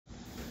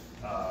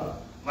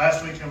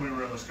last weekend we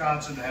were in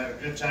Wisconsin and had a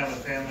good time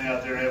with family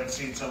out there. I haven't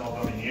seen some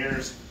of them in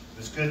years. It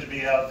was good to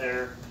be out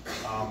there.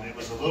 It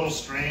was a little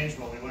strange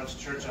when we went to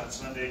church on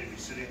Sunday to be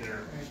sitting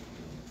there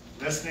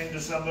listening to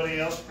somebody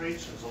else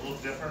preach. It was a little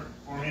different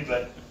for me,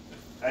 but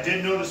I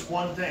did notice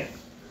one thing.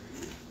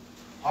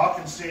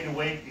 Hawkins stayed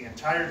awake the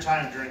entire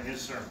time during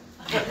his sermon.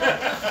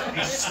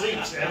 He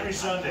sleeps every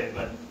Sunday,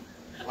 but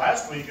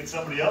last week at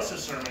somebody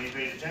else's sermon he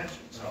paid attention.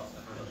 So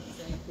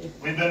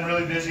we've been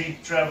really busy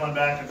traveling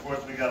back and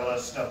forth. We got a lot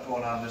of stuff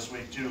going on this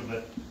week too,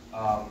 but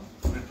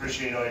we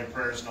appreciate all your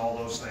prayers and all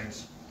those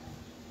things.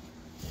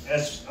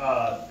 As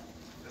I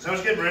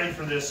was getting ready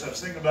for this, I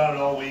was thinking about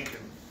it all week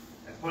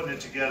and putting it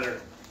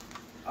together.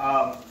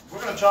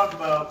 We're going to talk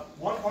about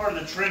one part of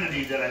the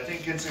Trinity that I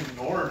think gets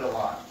ignored a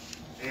lot.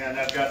 And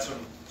I've got some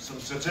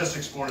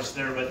statistics for us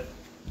there, but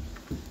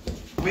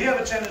we have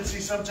a tendency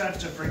sometimes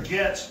to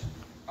forget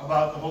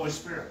about the Holy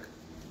Spirit.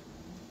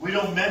 We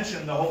don't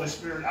mention the Holy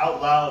Spirit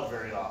out loud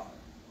very often.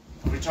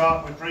 We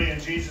pray in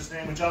Jesus'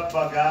 name, we talk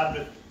about God,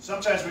 but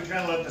sometimes we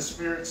kind of let the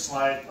Spirit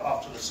slide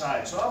off to the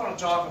side. So I want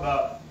to talk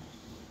about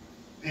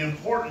the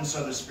importance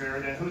of the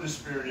Spirit and who the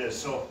Spirit is.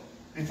 So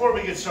before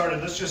we get started,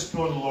 let's just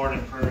go to the Lord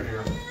in prayer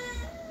here.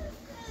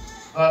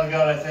 Father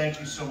God, I thank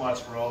you so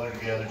much for all that are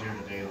gathered here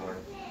today, Lord.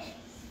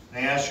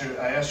 And I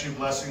ask your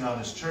blessing on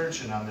this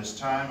church and on this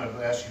time.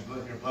 I ask you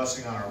your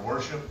blessing on our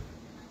worship.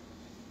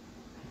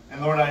 And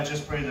Lord, I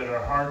just pray that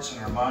our hearts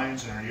and our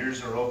minds and our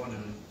ears are open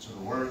to the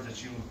word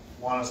that you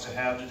want us to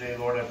have today.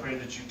 Lord, I pray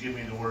that you give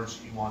me the words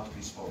that you want to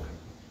be spoken.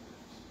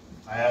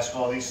 I ask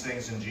all these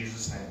things in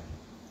Jesus' name.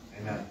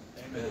 Amen.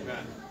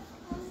 Amen.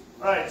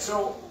 All right,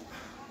 so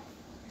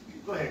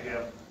go ahead,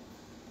 Gab.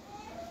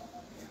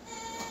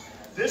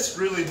 This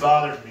really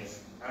bothered me.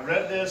 I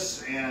read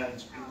this and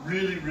it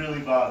really, really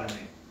bothered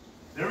me.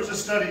 There was a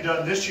study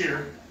done this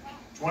year,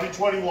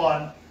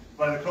 2021,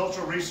 by the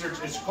Cultural Research.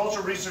 It's a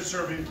cultural research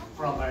survey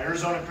from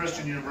Arizona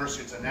Christian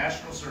University. It's a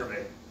national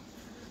survey.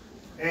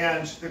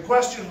 And the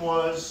question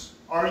was,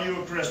 are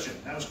you a Christian?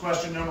 That was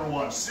question number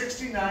one.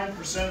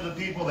 69% of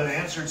the people that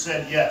answered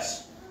said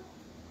yes.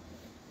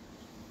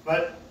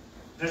 But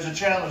there's a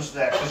challenge to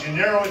that, because you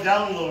narrow it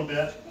down a little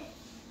bit.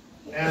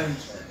 And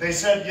they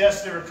said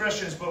yes, they were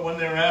Christians, but when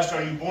they were asked,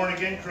 are you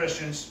born-again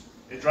Christians,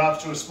 it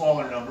drops to a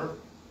smaller number.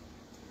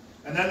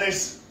 And then they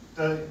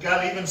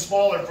got even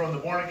smaller from the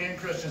born-again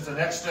Christians. The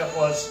next step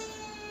was,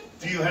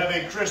 do you have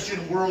a Christian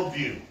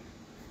worldview?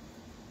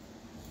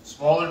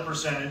 Smaller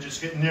percentage, it's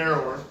getting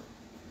narrower.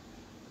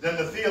 Then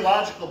the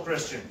theological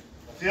Christian.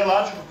 A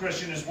theological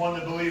Christian is one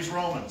that believes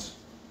Romans.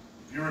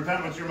 If you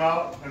repent with your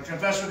mouth,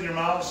 confess with your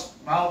mouth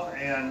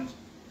and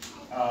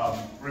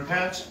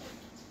repent,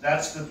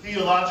 that's the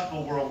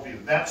theological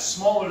worldview. That's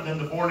smaller than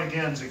the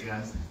born-agains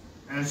again.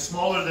 And it's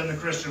smaller than the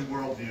Christian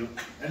worldview.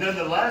 And then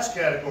the last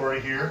category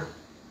here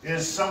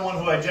is someone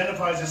who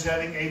identifies as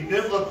having a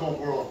biblical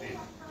worldview.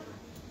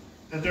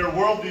 That their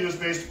worldview is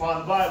based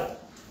upon the Bible.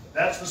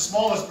 That's the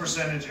smallest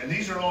percentage, and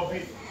these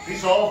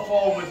all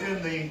fall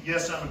within the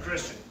yes, I'm a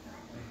Christian.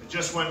 It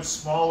just went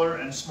smaller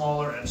and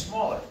smaller and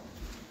smaller.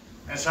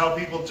 That's how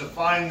people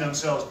define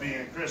themselves being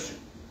a Christian.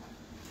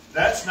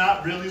 That's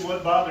not really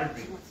what bothered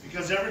me,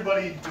 because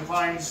everybody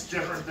defines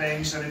different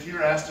things, and if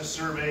you're asked a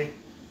survey,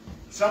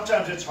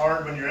 sometimes it's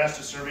hard when you're asked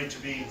a survey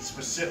to be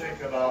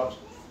specific about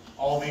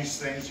all these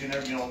things.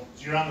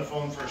 You're on the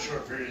phone for a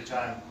short period of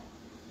time.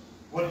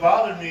 What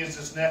bothered me is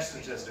this next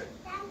statistic.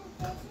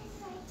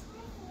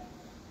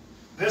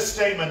 This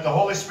statement, the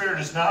Holy Spirit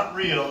is not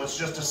real, it's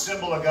just a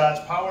symbol of God's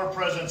power,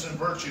 presence, and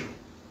virtue,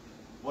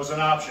 was an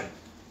option.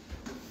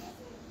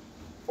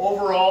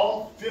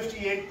 Overall,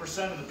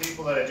 58% of the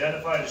people that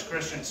identified as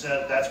Christians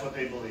said that's what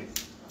they believe.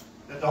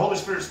 That the Holy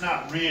Spirit's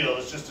not real,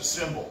 it's just a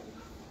symbol.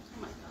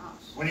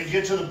 When you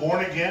get to the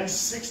born-again,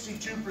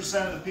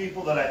 62% of the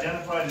people that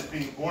identified as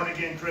being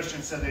born-again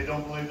Christians said they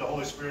don't believe the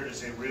Holy Spirit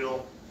is a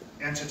real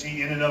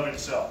entity in and of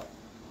itself.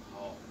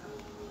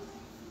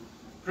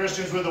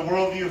 Christians with a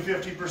worldview,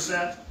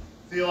 50%.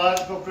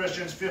 Theological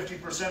Christians,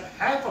 50%.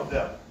 Half of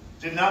them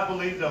did not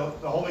believe the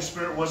Holy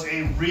Spirit was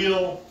a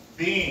real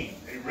being,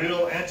 a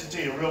real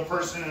entity, a real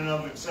person in and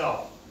of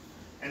himself.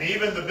 And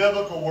even the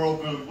biblical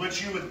worldview,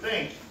 which you would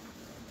think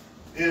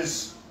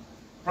is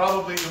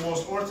probably the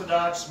most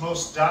orthodox,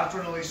 most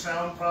doctrinally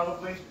sound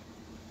probably,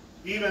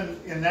 even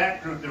in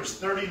that group there was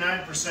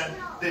 39%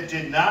 that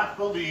did not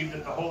believe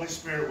that the Holy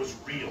Spirit was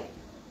real.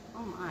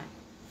 Oh my.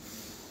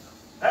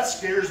 That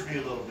scares me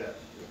a little bit.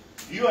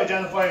 You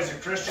identify as a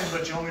Christian,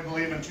 but you only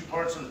believe in two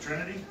parts of the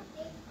Trinity?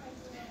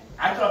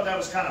 I thought that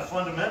was kind of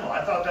fundamental.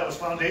 I thought that was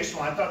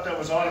foundational. I thought that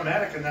was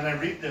automatic. And then I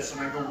read this and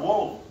I go,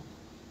 whoa.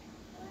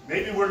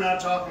 Maybe we're not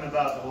talking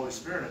about the Holy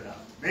Spirit enough.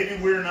 Maybe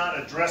we're not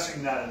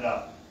addressing that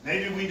enough.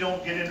 Maybe we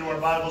don't get into our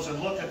Bibles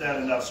and look at that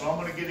enough. So I'm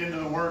going to get into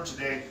the Word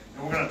today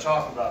and we're going to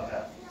talk about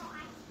that.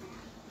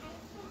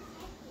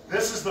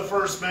 This is the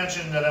first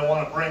mention that I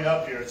want to bring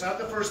up here. It's not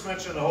the first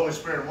mention of the Holy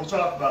Spirit. We'll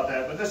talk about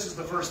that. But this is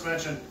the first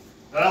mention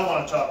that I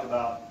want to talk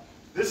about.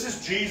 This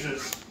is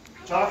Jesus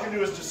talking to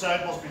his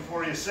disciples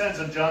before he ascends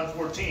in John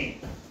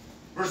 14.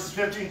 verses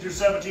 15 through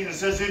 17, it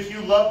says, if you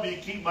love me,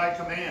 keep my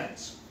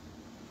commands.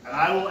 And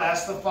I will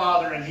ask the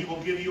Father, and he will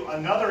give you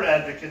another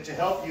advocate to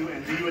help you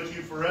and be with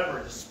you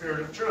forever, the Spirit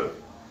of truth.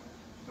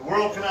 The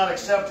world cannot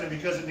accept him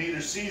because it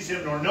neither sees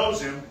him nor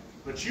knows him,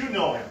 but you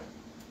know him,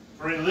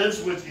 for he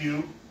lives with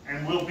you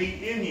and will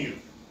be in you.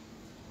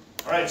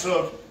 All right,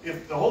 so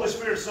if the Holy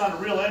Spirit's not a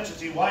real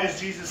entity, why is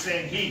Jesus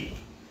saying he?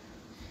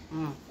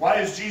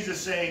 Why is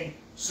Jesus saying,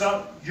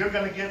 you're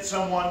going to get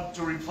someone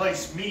to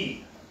replace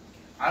me?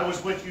 I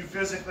was with you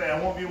physically, I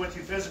won't be with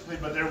you physically,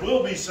 but there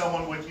will be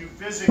someone with you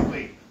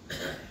physically.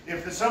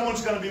 If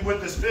someone's going to be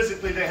with us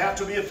physically, they have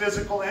to be a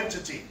physical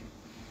entity.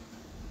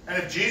 And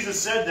if Jesus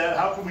said that,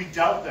 how can we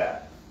doubt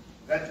that?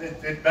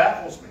 It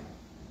baffles me.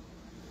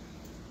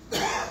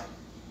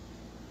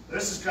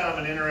 This is kind of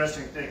an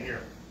interesting thing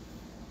here.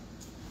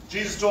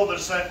 Jesus told the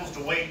disciples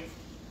to wait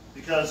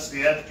because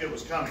the advocate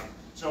was coming.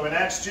 So in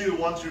Acts 2,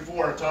 1 through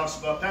 4, it talks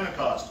about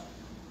Pentecost.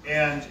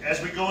 And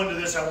as we go into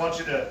this, I want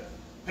you to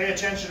pay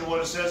attention to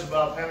what it says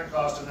about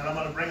Pentecost, and then I'm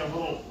going to bring a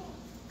little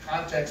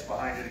context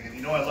behind it again.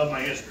 You know I love my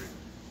history.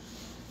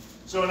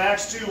 So in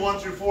Acts 2, 1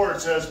 through 4,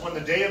 it says, when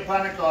the day of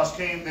Pentecost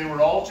came, they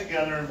were all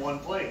together in one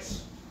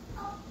place.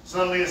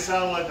 Suddenly a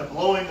sound like the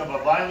blowing of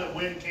a violent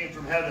wind came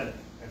from heaven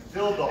and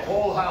filled the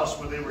whole house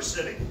where they were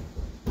sitting.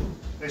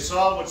 They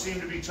saw what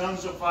seemed to be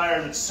tongues of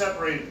fire that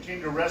separated and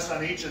came to rest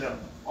on each of them.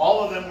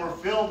 All of them were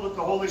filled with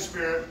the Holy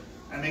Spirit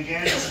and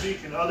began to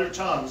speak in other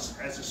tongues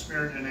as the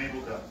Spirit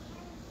enabled them.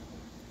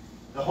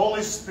 The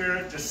Holy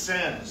Spirit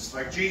descends.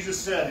 Like Jesus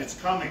said, it's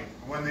coming.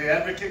 When the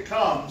advocate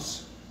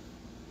comes,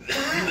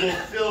 he will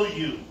fill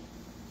you.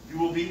 You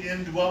will be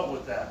indwelt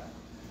with that.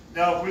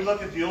 Now, if we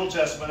look at the Old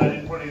Testament, I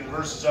didn't put any of the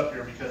verses up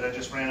here because I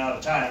just ran out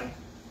of time.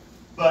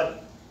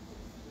 But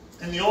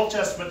in the Old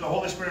Testament, the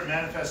Holy Spirit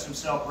manifests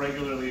himself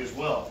regularly as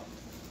well.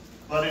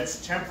 But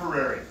it's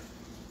temporary.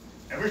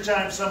 Every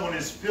time someone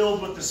is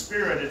filled with the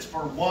Spirit, it's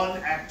for one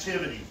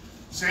activity.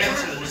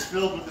 Samson was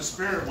filled with the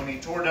Spirit when he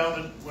tore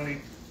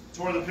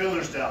the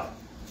pillars down.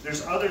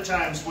 There's other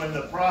times when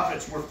the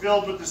prophets were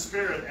filled with the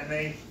Spirit and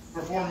they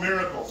performed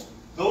miracles.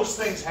 Those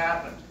things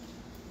happened.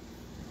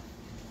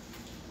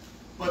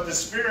 But the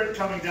Spirit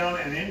coming down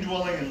and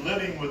indwelling and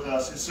living with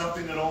us is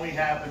something that only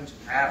happened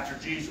after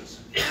Jesus.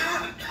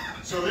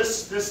 So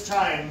this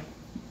time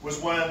was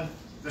when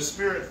the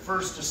Spirit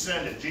first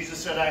descended. Jesus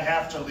said, I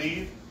have to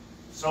leave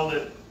so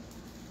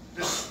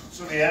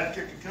the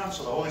advocate could come,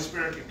 so the Holy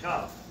Spirit could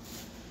come.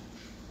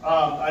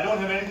 I don't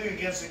have anything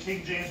against the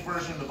King James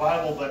Version of the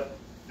Bible, but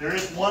there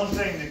is one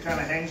thing that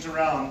kind of hangs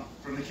around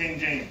from the King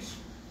James.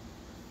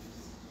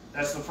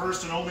 That's the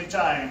first and only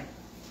time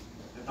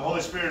that the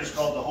Holy Spirit is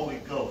called the Holy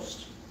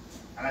Ghost.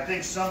 And I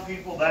think some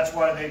people, that's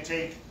why they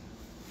take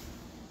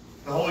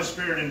the Holy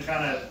Spirit and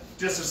kind of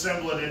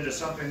disassemble it into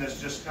something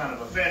that's just kind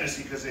of a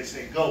fantasy because they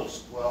say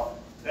ghost. Well,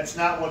 that's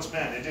not what's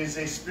meant. It is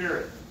a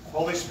spirit. The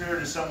Holy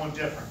Spirit is someone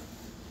different.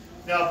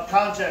 Now,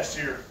 context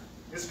here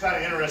is kind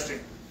of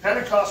interesting.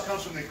 Pentecost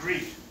comes from the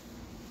Greek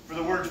for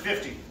the word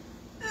 50.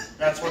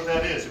 That's what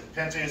that is.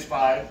 Pente is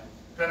 5.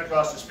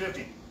 Pentecost is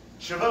 50.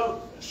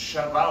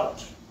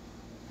 Shavuot,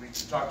 we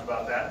talked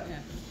about that,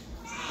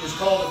 is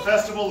called the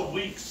Festival of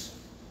Weeks.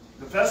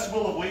 The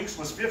Festival of Weeks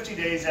was 50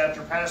 days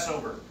after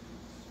Passover.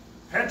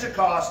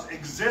 Pentecost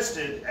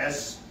existed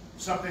as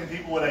something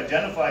people would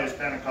identify as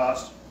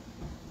Pentecost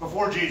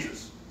before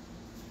Jesus.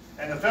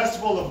 And the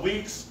Festival of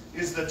Weeks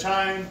is the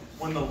time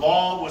when the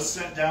law was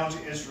sent down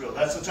to Israel.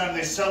 That's the time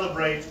they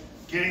celebrate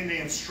getting the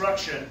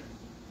instruction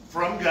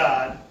from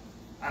God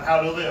on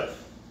how to live.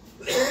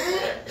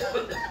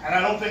 And I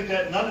don't think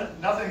that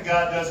nothing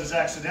God does is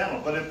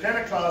accidental. But if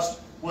Pentecost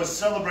was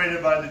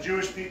celebrated by the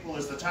Jewish people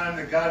as the time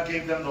that God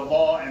gave them the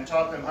law and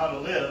taught them how to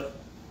live,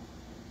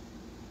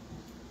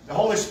 the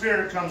Holy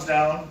Spirit comes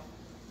down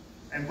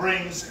and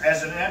brings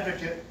as an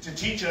advocate to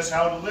teach us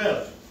how to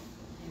live.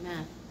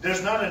 Amen.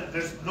 There's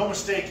no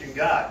mistake in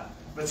God.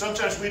 But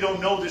sometimes we don't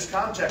know this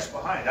context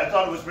behind. I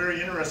thought it was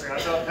very interesting. I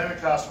thought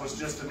Pentecost was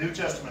just a New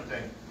Testament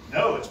thing.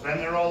 No, it's been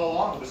there all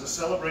along. It was a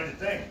celebrated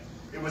thing.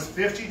 It was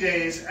 50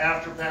 days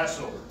after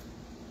Passover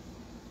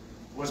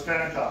was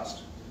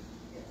Pentecost.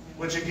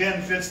 Which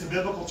again fits the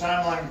biblical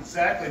timeline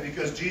exactly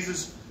because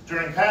Jesus,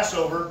 during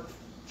Passover,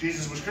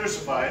 Jesus was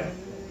crucified.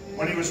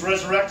 When he was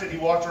resurrected, he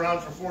walked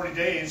around for 40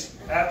 days.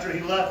 After he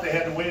left, they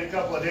had to wait a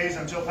couple of days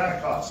until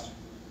Pentecost.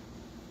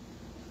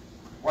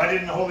 Why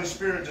didn't the Holy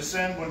Spirit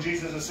descend when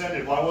Jesus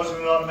ascended? Why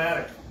wasn't it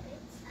automatic?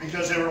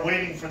 Because they were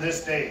waiting for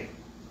this day.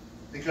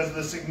 Because of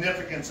the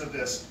significance of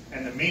this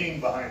and the meaning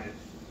behind it.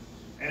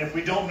 And if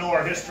we don't know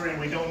our history and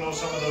we don't know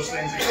some of those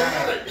things,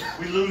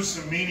 we lose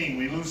some meaning,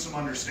 we lose some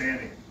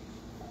understanding.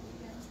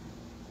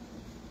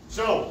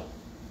 So,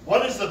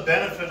 what is the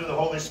benefit of the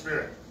Holy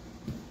Spirit?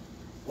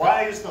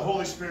 Why is the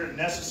Holy Spirit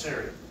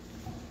necessary?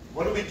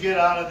 What do we get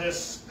out of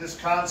this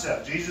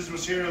concept? Jesus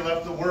was here,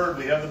 left the Word,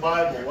 we have the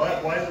Bible.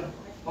 Why the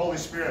Holy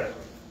Spirit?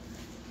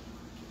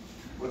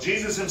 Well,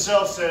 Jesus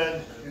himself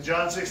said in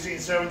John 16,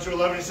 7 through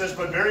 11, he says,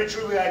 "But very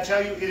truly I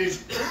tell you, it is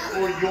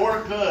for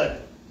your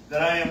good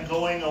that I am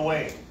going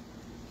away."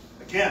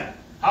 Again,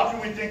 How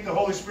can we think the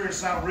Holy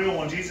Spirit's not real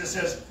when Jesus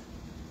says,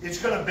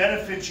 it's going to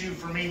benefit you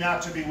for me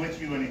not to be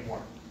with you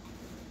anymore?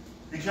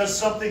 Because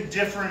something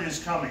different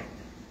is coming.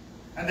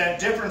 And that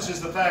difference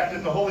is the fact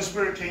that the Holy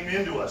Spirit came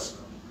into us.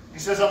 He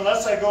says,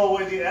 unless I go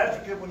away, the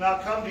advocate will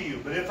not come to you.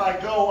 But if I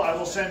go, I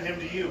will send him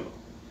to you.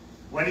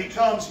 When he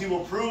comes, he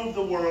will prove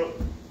the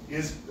world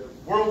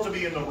to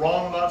be in the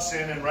wrong about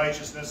sin and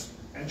righteousness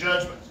and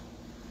judgment.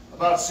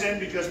 About sin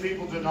because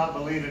people did not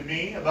believe in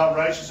me. About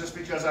righteousness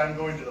because I'm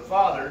going to the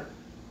Father,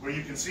 where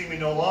you can see me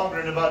no longer.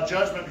 And about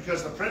judgment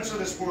because the prince of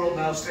this world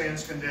now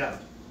stands condemned.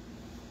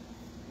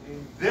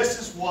 This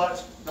is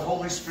what the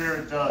Holy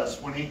Spirit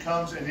does when he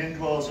comes and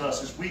indwells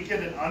us, is we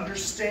get an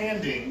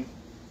understanding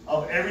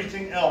of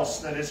everything else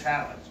that has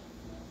happened.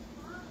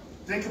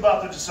 Think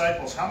about the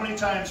disciples. How many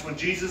times when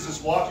Jesus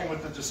is walking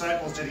with the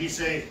disciples did he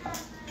say,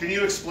 can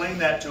you explain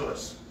that to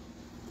us?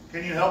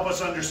 Can you help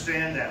us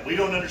understand that? We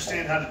don't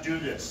understand how to do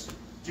this.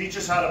 Teach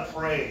us how to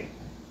pray.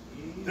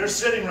 They're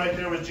sitting right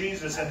there with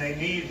Jesus and they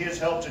need his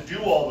help to do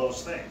all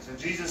those things. And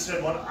Jesus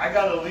said, well, I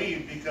got to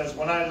leave because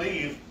when I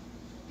leave,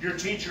 your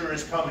teacher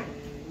is coming.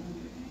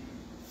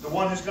 The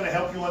one who's going to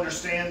help you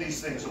understand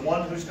these things. The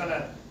one who's going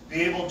to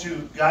be able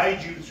to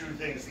guide you through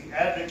things. The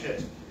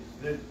advocate.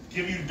 That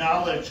give you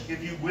knowledge,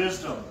 give you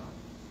wisdom.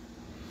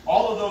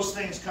 All of those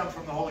things come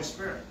from the Holy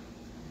Spirit.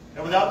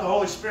 And without the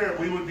Holy Spirit,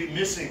 we would be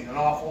missing an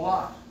awful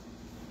lot.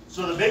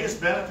 So the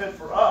biggest benefit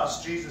for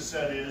us, Jesus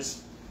said,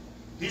 is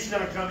he's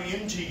going to come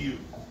into you.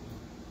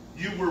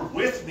 You were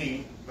with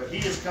me, but he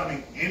is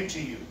coming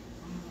into you.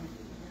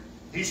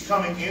 He's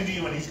coming into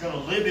you and he's going to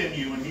live in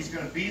you and he's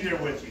going to be there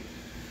with you.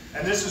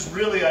 And this is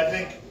really, I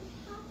think,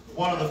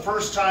 one of the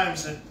first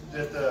times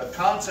that the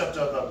concept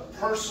of a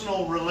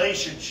personal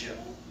relationship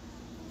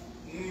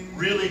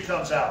really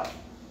comes out.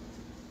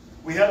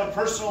 We have a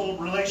personal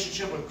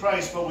relationship with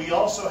Christ, but we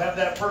also have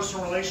that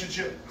personal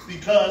relationship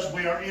because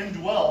we are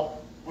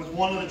indwelt with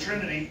one of the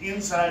Trinity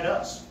inside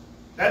us.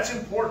 That's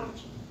important.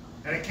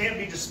 And it can't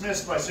be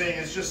dismissed by saying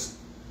it's just,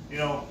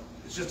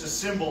 it's just a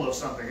symbol of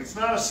something. It's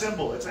not a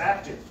symbol, it's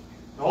active.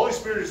 The Holy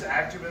Spirit is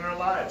active in our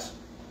lives.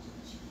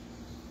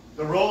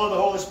 The role of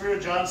the Holy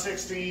Spirit, John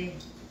 16,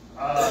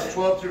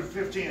 12 through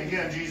 15.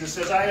 Again, Jesus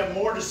says, I have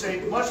more to say,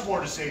 much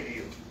more to say to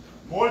you.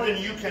 More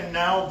than you can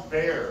now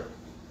bear.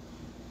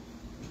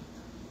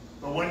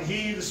 But when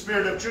he, the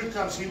Spirit of truth,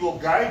 comes, he will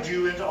guide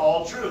you into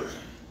all truth.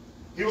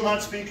 He will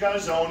not speak on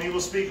his own. He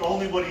will speak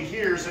only what he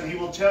hears, and he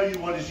will tell you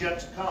what is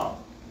yet to come.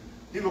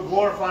 He will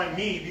glorify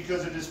me,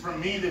 because it is from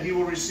me that he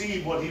will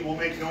receive what he will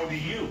make known to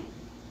you.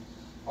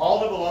 All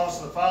that belongs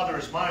to the Father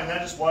is mine.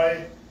 That is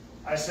why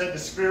I said the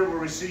Spirit will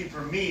receive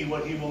from me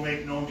what he will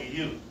make known to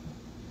you.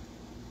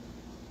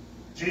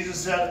 Jesus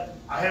said,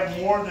 I have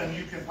more than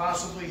you can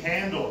possibly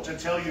handle to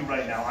tell you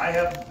right now.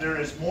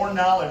 There is more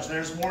knowledge,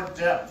 there's more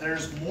depth,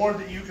 there's more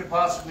that you could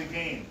possibly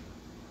gain.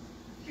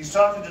 He's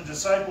talking to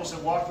disciples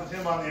that walked with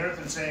him on the earth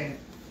and saying,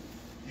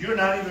 you're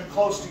not even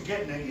close to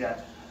getting it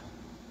yet.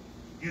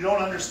 You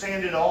don't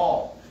understand it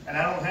all. And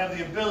I don't have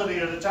the ability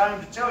or the time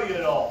to tell you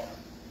it all.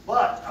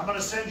 But I'm going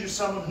to send you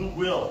someone who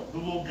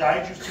will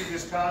guide you through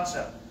this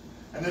concept.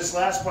 And this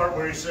last part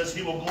where he says,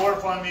 he will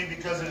glorify me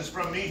because it is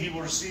from me. He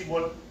will receive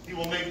what he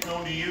will make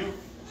known to you.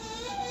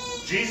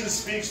 Jesus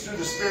speaks through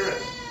the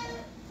Spirit.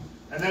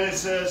 And then it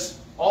says,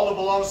 all that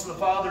belongs to the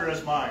Father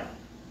is mine.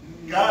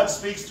 God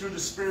speaks through the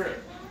Spirit.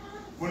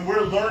 When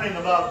we're learning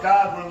about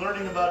God, we're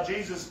learning about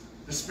Jesus,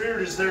 the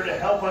Spirit is there to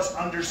help us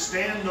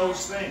understand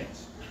those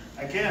things.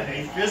 Again,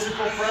 a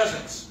physical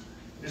presence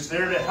is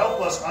there to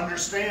help us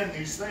understand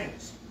these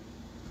things.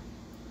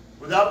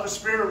 Without the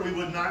Spirit, we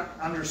would not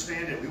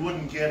understand it. We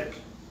wouldn't get it.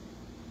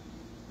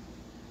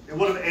 It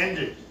would have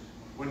ended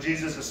when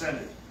Jesus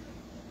ascended.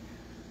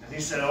 And he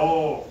said,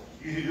 oh,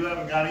 you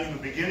haven't got even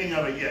the beginning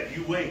of it yet.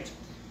 You wait.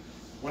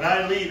 When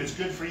I leave, it's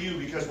good for you,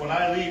 because when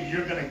I leave,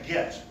 you're going to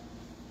get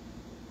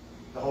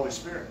the Holy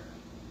Spirit.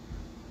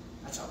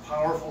 That's a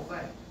powerful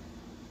thing.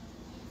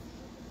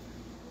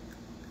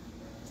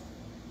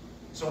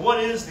 So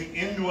what is the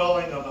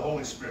indwelling of the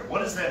Holy Spirit? What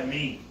does that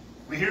mean?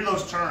 We hear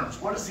those terms.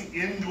 What does the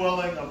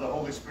indwelling of the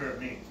Holy Spirit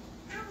mean?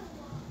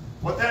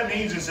 What that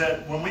means is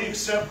that when we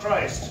accept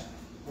Christ,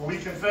 when we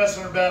confess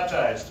and are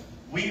baptized,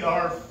 we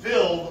are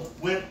filled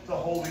with the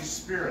Holy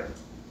Spirit.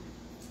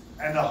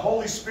 And the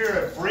Holy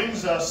Spirit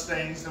brings us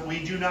things that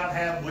we do not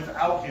have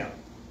without Him.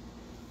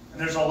 And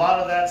there's a lot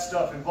of that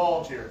stuff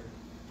involved here.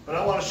 But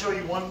I want to show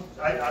you one.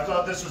 I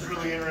thought this was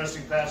really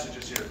interesting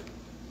passages here.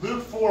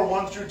 Luke 4,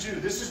 1 through 2.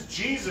 This is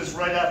Jesus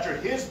right after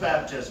His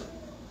baptism.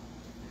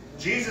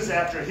 Jesus,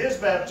 after His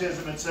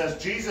baptism, it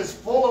says, Jesus,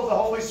 full of the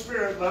Holy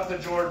Spirit, left the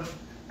Jordan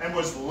and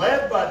was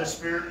led by the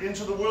Spirit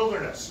into the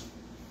wilderness,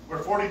 where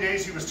 40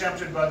 days He was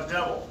tempted by the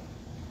devil.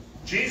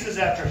 Jesus,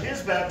 after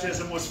His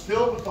baptism, was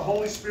filled with the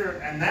Holy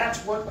Spirit, and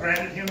that's what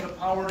granted Him the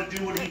power to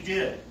do what He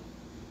did.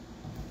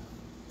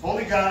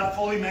 Fully God,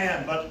 fully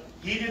man, but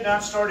He did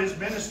not start His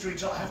ministry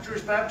until after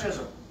His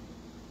baptism.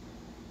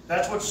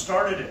 That's what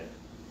started it.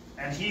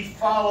 And He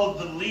followed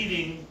the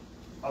leading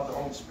of the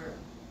Holy Spirit.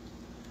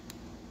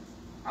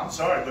 I'm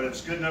sorry, but if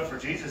it's good enough for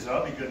Jesus,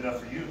 it'll be good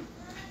enough for you.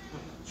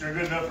 Sure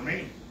good enough for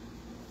me.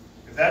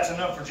 If that's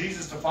enough for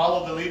Jesus to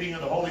follow the leading of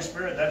the Holy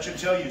Spirit, that should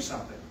tell you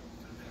something.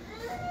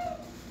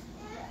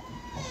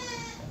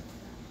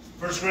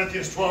 1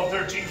 Corinthians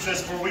 12:13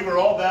 says, "For we were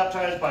all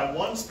baptized by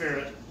one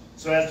Spirit,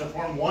 so as to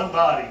form one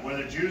body,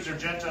 whether Jews or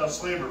Gentiles,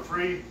 slave or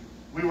free.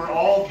 We were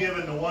all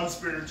given the one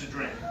Spirit to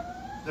drink."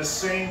 The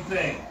same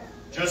thing.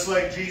 Just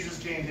like Jesus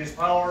gained his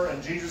power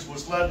and Jesus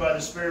was led by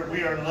the Spirit,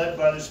 we are led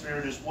by the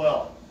Spirit as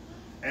well.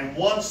 And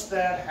once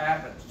that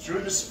happens,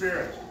 through the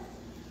Spirit,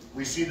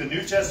 we see the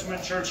New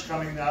Testament church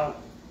coming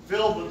out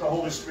filled with the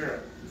Holy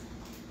Spirit.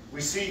 We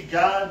see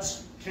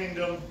God's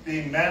kingdom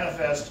being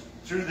manifest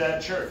through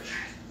that church.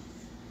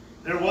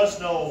 There was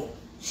no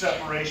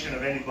separation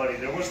of anybody.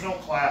 There was no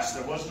class.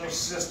 There was no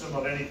system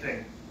of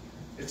anything.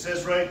 It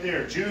says right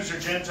there, Jews or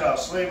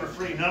Gentiles, slave or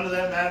free, none of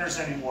that matters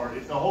anymore.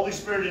 If the Holy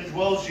Spirit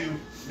indwells you,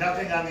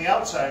 nothing on the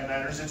outside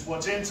matters. It's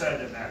what's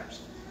inside that matters.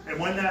 And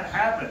when that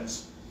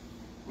happens,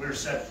 we're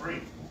set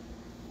free.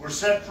 We're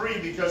set free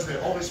because the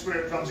Holy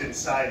Spirit comes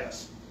inside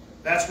us.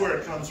 That's where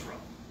it comes from.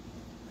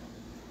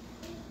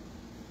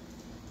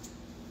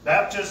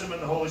 Baptism in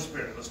the Holy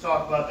Spirit. Let's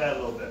talk about that a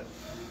little bit.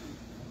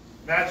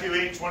 Matthew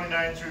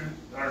 8:19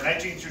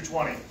 through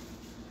 20.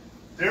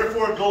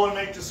 "Therefore go and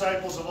make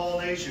disciples of all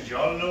nations." You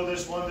ought to know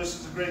this one. This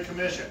is the Great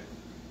Commission.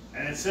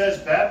 And it says,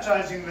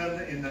 "baptizing them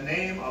in the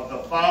name of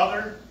the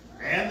Father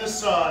and the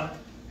Son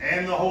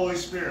and the Holy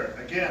Spirit."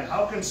 Again,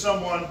 how can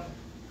someone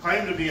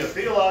claim to be a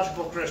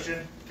theological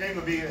Christian, claim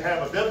to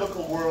have a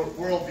biblical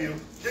worldview,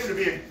 claim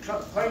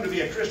to be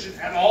a Christian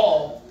at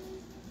all,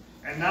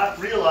 and not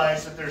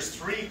realize that there's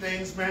three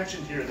things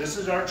mentioned here? This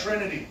is our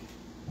Trinity.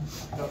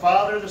 The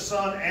Father, the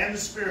Son, and the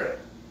Spirit.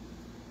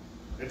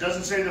 It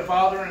doesn't say the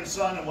Father and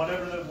Son and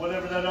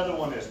whatever that other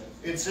one is.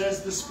 It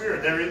says the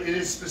Spirit. It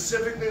is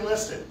specifically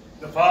listed.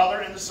 The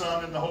Father and the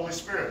Son and the Holy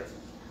Spirit.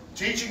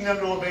 Teaching them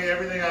to obey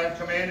everything I have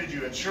commanded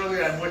you, and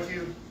surely I am with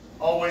you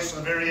always to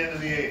the very end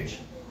of the age.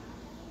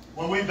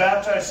 When we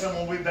baptize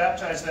someone, we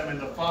baptize them in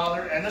the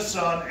Father and the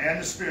Son and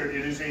the Spirit.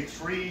 It's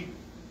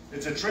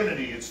a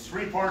Trinity. It's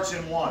three parts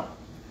in one.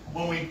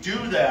 When we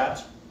do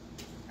that,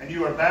 and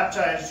you are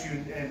baptized,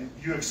 and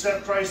you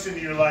accept Christ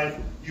into your life,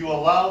 you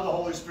allow the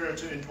Holy Spirit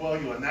to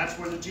indwell you, and that's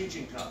where the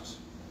teaching comes.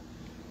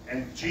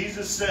 And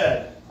Jesus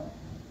said,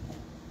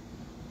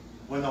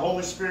 when the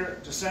Holy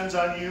Spirit descends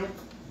on you,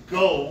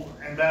 go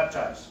and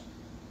baptize.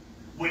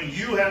 When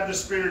you have the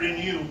Spirit in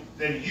you,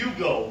 then you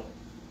go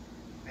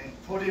and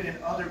put it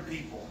in other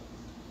people.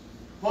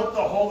 Put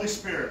the Holy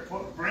Spirit,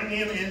 bring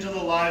Him into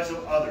the lives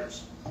of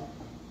others.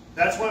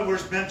 That's why we're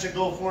meant to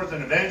go forth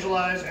and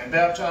evangelize and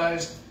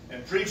baptize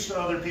and preach to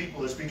other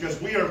people, is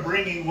because we are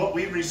bringing what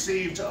we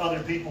receive to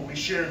other people. We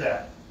share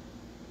that.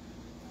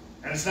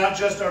 And it's not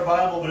just our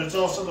Bible, but it's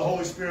also the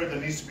Holy Spirit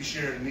that needs to be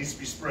shared and needs to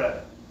be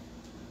spread.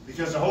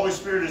 Because the Holy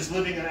Spirit is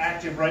living and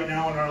active right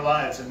now in our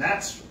lives, and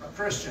that's a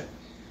Christian.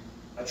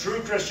 A true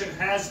Christian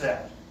has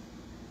that.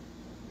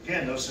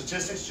 Again, those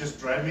statistics just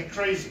drive me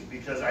crazy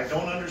because I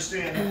don't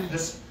understand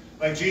this.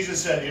 Like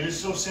Jesus said, it is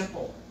so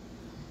simple.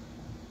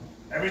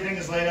 Everything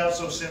is laid out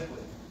so simply.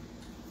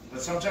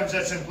 But sometimes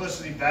that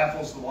simplicity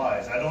baffles the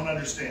wise. I don't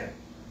understand.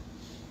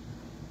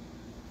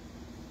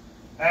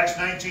 Acts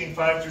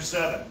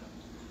 19:5-7.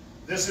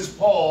 This is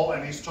Paul,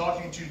 and he's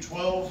talking to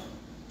 12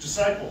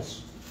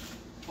 disciples,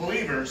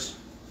 believers.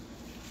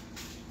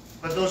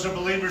 But those are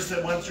believers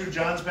that went through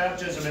John's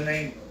baptism, and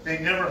they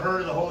never heard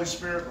of the Holy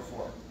Spirit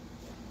before.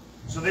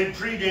 So they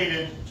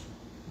predated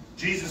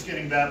Jesus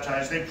getting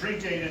baptized. They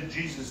predated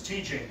Jesus'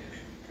 teaching.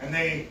 And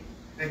they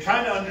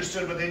kind of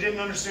understood, but they didn't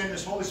understand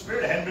this Holy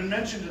Spirit. It hadn't been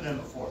mentioned to them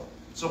before.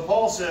 So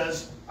Paul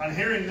says, on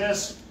hearing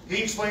this,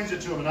 he explains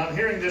it to them. And on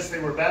hearing this, they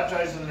were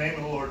baptized in the name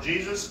of the Lord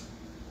Jesus.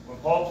 When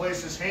Paul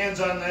placed his hands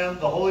on them,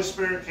 the Holy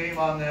Spirit came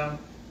on them,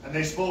 and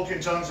they spoke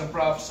in tongues and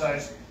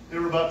prophesied.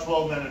 There were about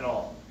 12 men in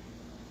all.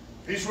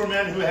 These were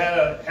men who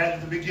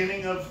had the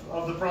beginning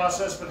of the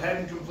process, but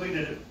hadn't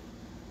completed it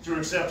through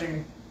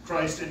accepting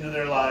Christ into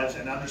their lives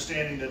and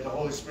understanding that the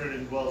Holy Spirit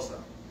indwells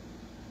them.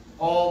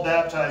 Paul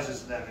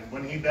baptizes them, and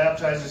when he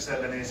baptizes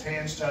them and his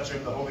hands touch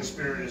them, the Holy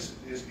Spirit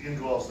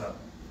indwells them.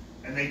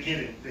 And they get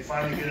it. They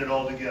finally get it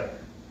all together.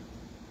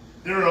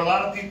 There are a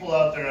lot of people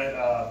out there.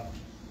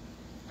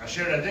 I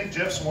shared, I think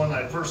Jeff's the one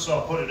that I first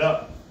saw put it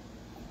up.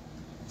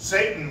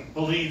 Satan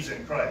believes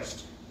in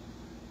Christ.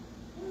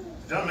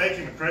 It doesn't make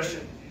him a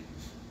Christian.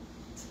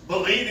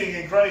 Believing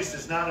in Christ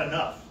is not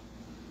enough.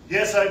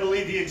 Yes, I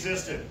believe he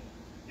existed.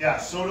 Yeah,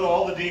 so do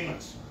all the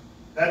demons.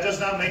 That does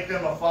not make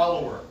them a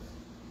follower.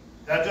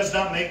 That does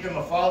not make them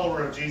a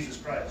follower of Jesus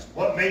Christ.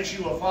 What makes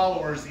you a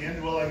follower is the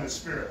indwelling of the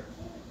Spirit.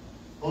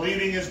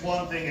 Believing is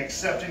one thing,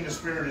 accepting the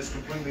Spirit is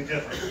completely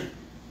different.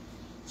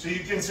 So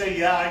you can say,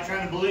 yeah, I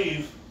kind of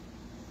believe.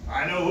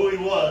 I know who he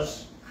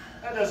was.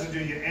 That doesn't do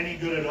you any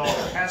good at all.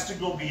 It has to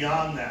go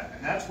beyond that.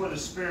 And that's where the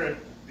Spirit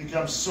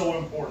becomes so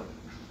important.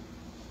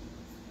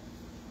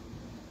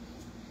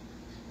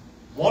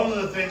 One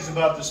of the things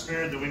about the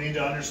Spirit that we need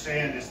to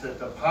understand is that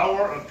the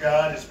power of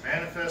God is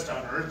manifest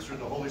on earth through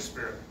the Holy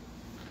Spirit.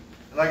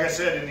 Like I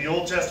said, in the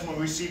Old Testament,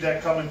 we see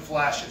that come in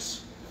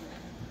flashes.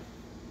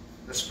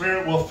 The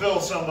Spirit will fill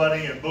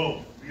somebody and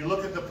boom. You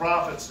look at the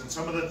prophets and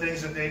some of the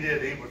things that they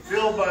did. They were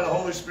filled by the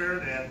Holy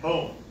Spirit and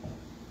boom.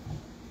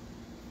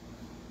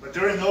 But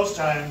during those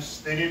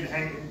times, they didn't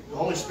hang, the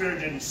Holy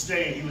Spirit didn't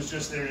stay. He was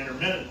just there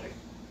intermittently.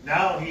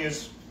 Now He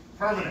is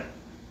permanent.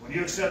 When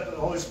you accept the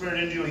Holy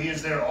Spirit into you, He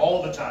is there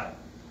all the time.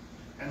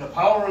 And the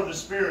power of the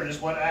Spirit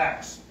is what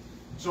acts.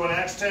 So in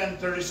Acts 10,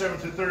 37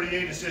 through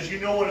 38, it says,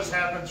 you know what has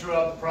happened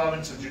throughout the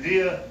province of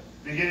Judea,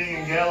 beginning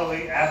in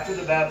Galilee, after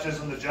the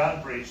baptism that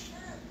John preached,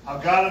 how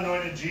God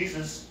anointed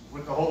Jesus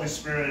with the Holy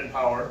Spirit and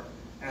power,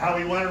 and how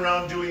He went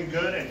around doing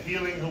good and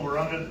healing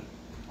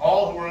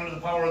all who were under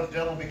the power of the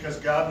devil, because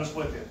God was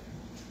with Him.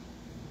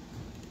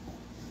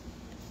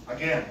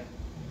 Again,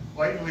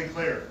 blatantly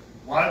clear.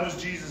 Why was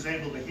Jesus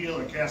able to heal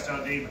and cast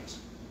out demons?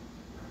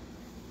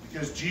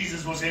 Because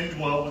Jesus was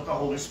indwelt with the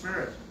Holy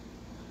Spirit.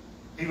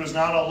 He was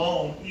not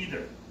alone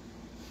either.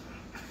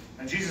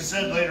 And Jesus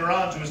said later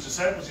on to His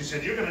disciples, He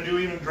said, you're going to do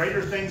even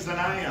greater things than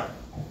I am.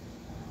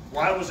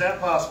 Why was that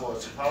possible?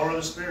 It's the power of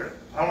the Spirit,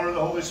 the power of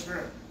the Holy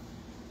Spirit.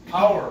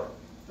 Power,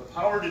 the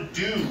power to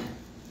do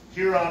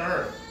here on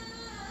earth,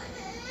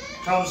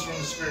 comes from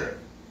the Spirit.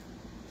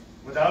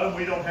 Without Him,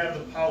 we don't have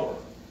the power.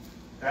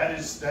 That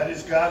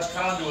is God's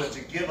conduit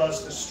to give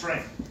us the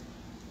strength.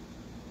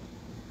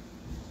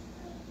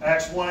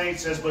 Acts 1:8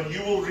 says, but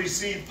you will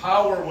receive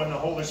power when the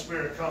Holy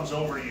Spirit comes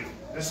over you.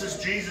 This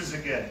is Jesus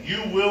again.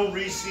 You will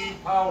receive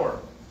power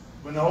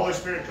when the Holy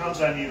Spirit comes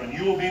on you, and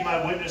you will be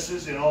my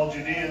witnesses in all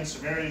Judea and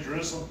Samaria,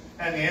 Jerusalem,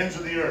 and the ends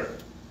of the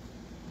earth.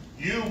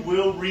 You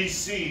will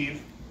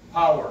receive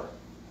power.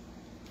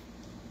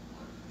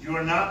 You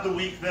are not the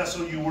weak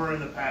vessel you were in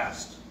the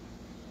past.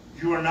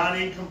 You are not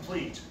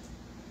incomplete.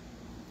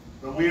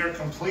 But we are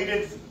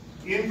completed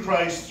in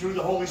Christ through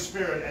the Holy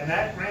Spirit, and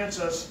that grants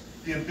us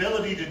the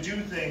ability to do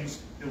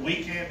things that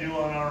we can't do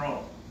on our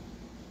own.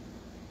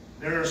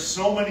 There are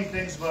so many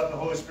things about the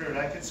Holy Spirit.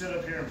 I could sit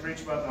up here and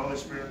preach about the Holy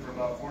Spirit for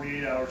about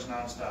 48 hours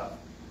nonstop.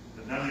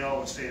 But none of y'all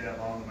would stay that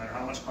long, no matter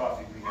how much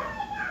coffee we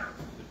have.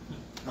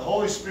 The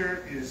Holy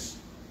Spirit is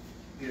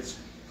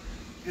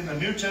in the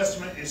New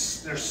Testament,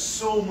 there's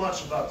so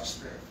much about the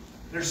Spirit.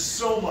 There's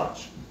so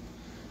much.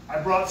 I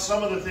brought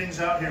some of the things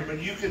out here,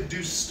 but you could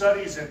do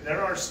studies, and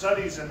there are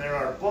studies, and there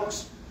are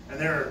books, and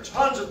there are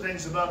tons of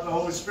things about the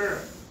Holy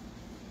Spirit.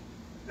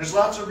 There's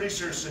lots of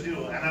research to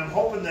do, and I'm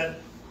hoping that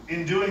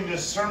in doing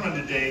this sermon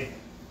today,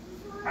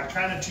 I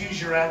kind of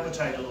tease your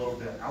appetite a little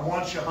bit. I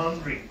want you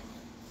hungry.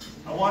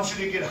 I want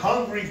you to get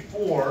hungry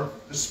for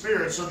the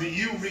Spirit so that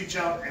you reach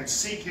out and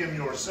seek Him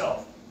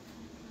yourself.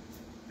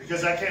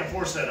 Because I can't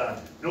force that on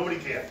you. Nobody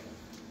can.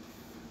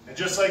 And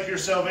just like your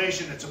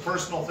salvation, it's a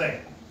personal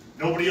thing.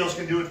 Nobody else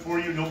can do it for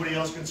you. Nobody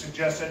else can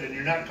suggest it. And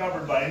you're not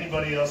covered by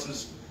anybody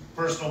else's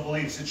personal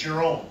beliefs. It's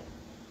your own.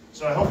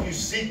 So I hope you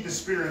seek the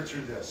Spirit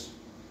through this.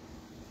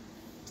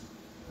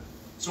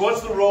 So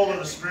what's the role of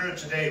the Spirit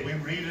today? We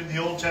read in the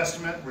Old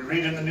Testament. We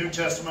read in the New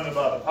Testament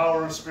about the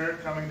power of the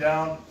Spirit coming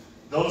down.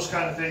 Those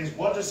kind of things.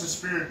 What does the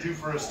Spirit do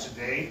for us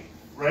today?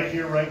 Right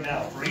here, right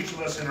now. For each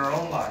of us in our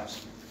own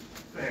lives.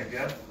 Go ahead,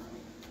 Deb.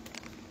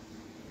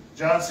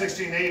 John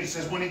 16:8, it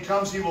says, when He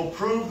comes, He will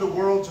prove the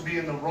world to be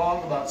in the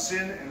wrong about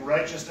sin and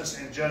righteousness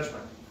and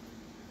judgment.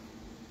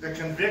 The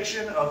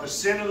conviction of the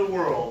sin of the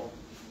world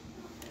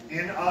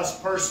in us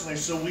personally,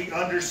 so we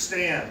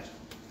understand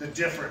the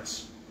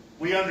difference.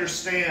 We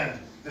understand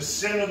the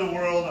sin of the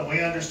world, and we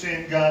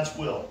understand God's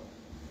will.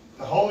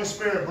 The Holy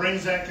Spirit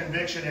brings that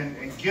conviction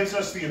and gives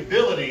us the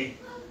ability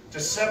to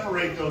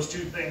separate those two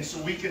things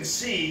so we can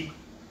see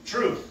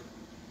truth.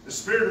 The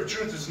Spirit of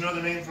truth is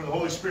another name for the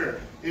Holy Spirit.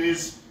 It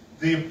is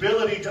the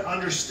ability to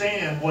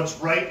understand what's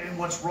right and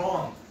what's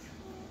wrong.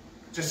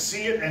 To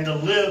see it and to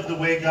live the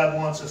way God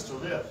wants us to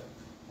live.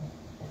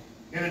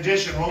 In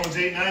addition, Romans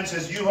 8:9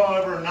 says, you,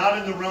 however, are not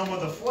in the realm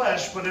of the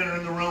flesh, but are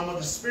in the realm of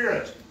the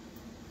Spirit.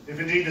 If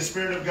indeed the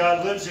Spirit of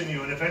God lives in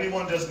you, and if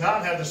anyone does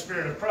not have the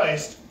Spirit of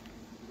Christ,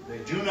 they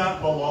do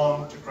not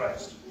belong to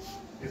Christ.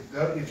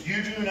 If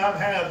you do not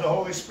have the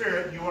Holy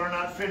Spirit, you are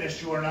not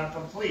finished, you are not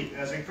complete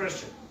as a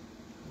Christian.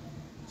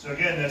 So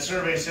again, that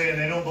survey saying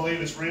they don't believe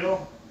it's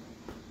real,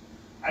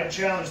 I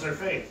challenge their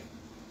faith.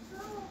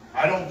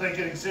 I don't think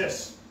it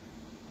exists.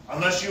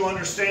 Unless you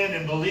understand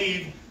and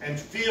believe and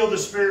feel the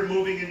Spirit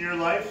moving in your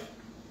life,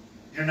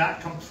 you're not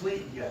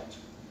complete yet.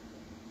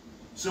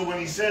 So when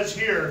he says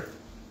here,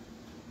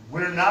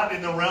 we're not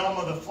in the realm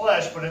of the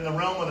flesh, but in the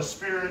realm of the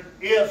Spirit,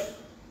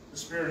 if the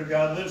Spirit of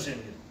God lives in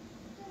you.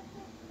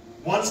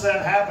 Once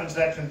that happens,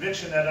 that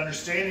conviction, that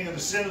understanding of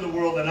the sin of the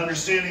world, that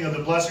understanding of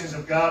the blessings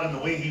of God and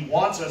the way He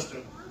wants us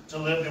to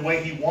live, the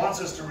way He wants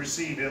us to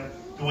receive Him,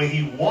 the way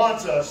He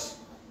wants us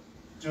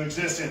to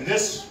exist in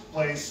this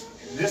place,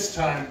 in this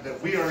time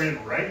that we are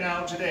in right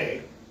now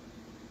today,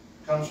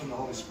 comes from the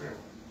Holy Spirit.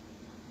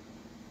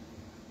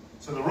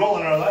 So the role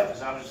in our life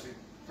is obviously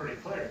pretty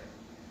clear.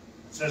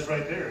 It says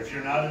right there, if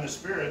you're not in the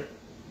Spirit,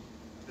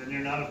 then you're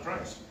not of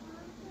Christ.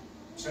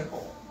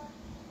 Simple.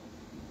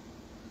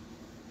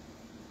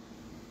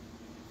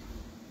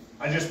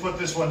 I just put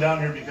this one down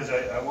here because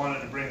I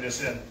wanted to bring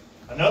this in.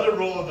 Another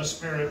role of the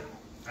Spirit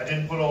I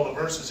didn't put all the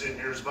verses in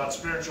here. It's about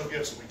spiritual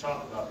gifts, and we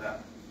talk about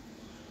that.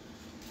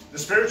 The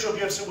spiritual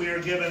gifts that we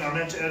are given are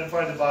meant to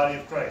edify the body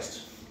of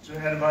Christ, to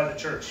edify the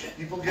church.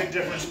 People get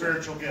different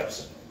spiritual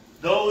gifts.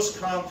 Those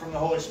come from the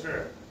Holy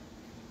Spirit.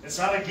 It's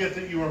not a gift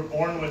that you were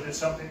born with. It's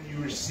something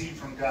you receive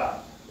from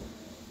God.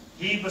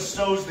 He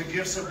bestows the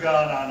gifts of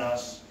God on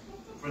us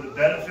for the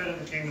benefit of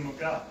the kingdom of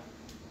God.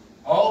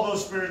 All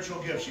those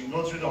spiritual gifts. You can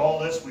go through the whole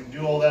list. We can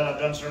do all that. I've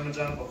done sermons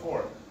on it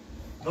before.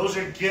 Those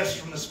are gifts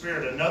from the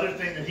Spirit. Another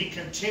thing that He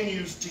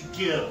continues to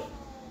give.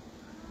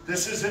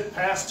 This isn't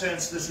past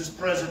tense. This is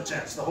present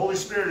tense. The Holy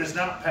Spirit is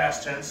not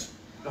past tense.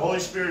 The Holy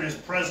Spirit is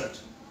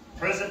present.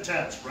 Present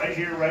tense. Right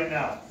here, right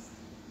now.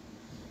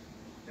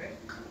 Okay?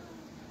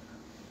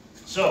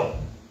 So,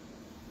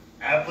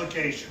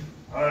 application.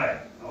 All right.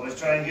 I always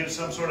try and give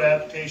some sort of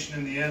application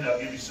in the end. I'll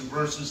give you some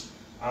verses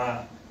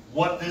on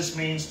what this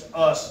means to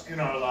us in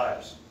our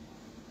lives.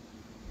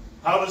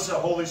 How does the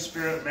Holy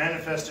Spirit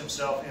manifest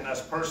Himself in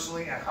us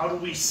personally, and how do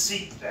we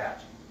seek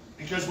that?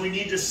 Because we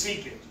need to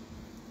seek it.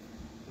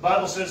 The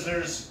Bible says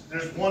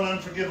there's one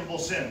unforgivable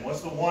sin.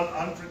 What's the one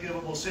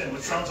unforgivable sin?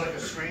 Which sounds like a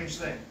strange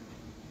thing.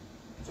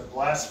 It's to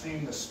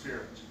blaspheme the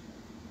Spirit.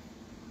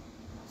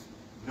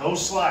 No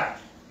slack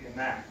in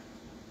that.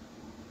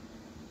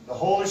 The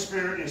Holy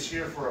Spirit is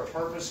here for a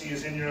purpose. He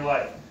is in your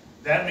life.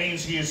 That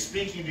means He is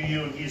speaking to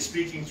you, and He is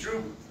speaking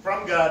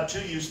from God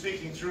to you,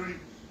 speaking through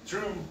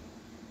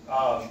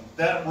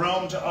that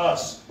realm to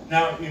us.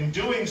 Now, in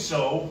doing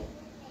so,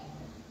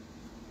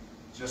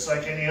 just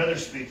like any other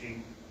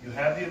speaking, you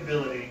have the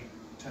ability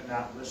to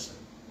not listen.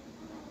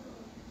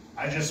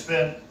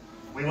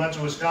 We went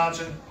to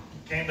Wisconsin,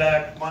 came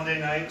back Monday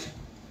night,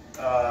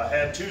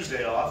 had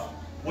Tuesday off.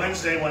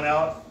 Wednesday went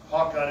out.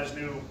 Hawk got his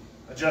new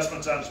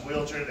adjustments on his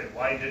wheelchair. They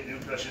widened it, new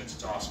cushions.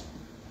 It's awesome.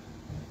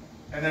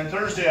 And then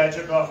Thursday I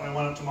took off and I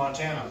went up to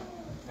Montana.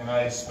 And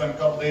I spent a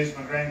couple days with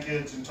my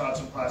grandkids and taught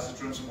some classes,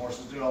 trimmed some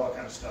horses, did all that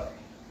kind of stuff.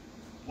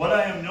 What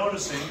I am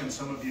noticing, and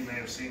some of you may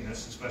have seen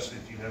this, especially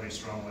if you have a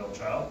strong-willed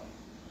child,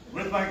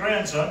 with my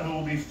grandson, who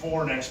will be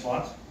 4 next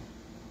month,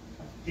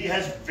 he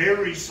has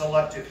very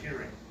selective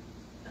hearing.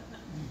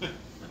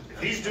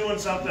 If he's doing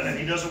something and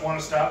he doesn't want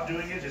to stop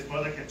doing it, his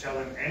mother can tell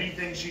him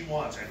anything she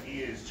wants, and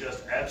he is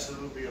just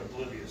absolutely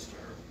oblivious to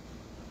her.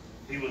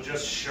 He will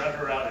just shut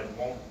her out and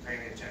won't pay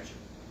any attention.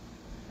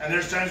 And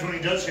there's times when he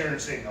does hear her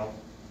and say, no.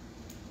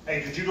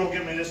 Hey, did you go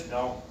get me this?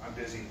 No, I'm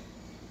busy.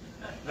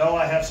 No,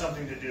 I have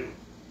something to do.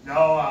 No,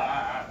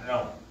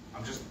 no.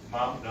 I'm just,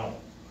 Mom, no.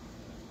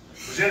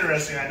 It was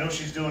interesting. I know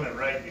she's doing it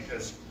right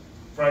because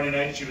Friday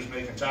night she was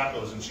making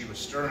tacos and she was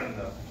stirring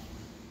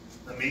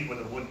the meat with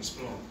a wooden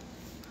spoon.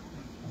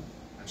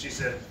 And she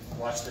said,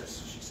 watch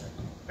this. She said,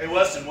 hey,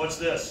 Weston, what's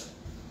this?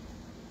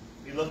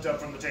 He looked up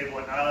from the table and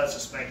went, that's a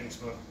spanking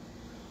spoon.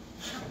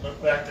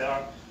 Looked back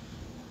down.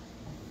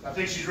 I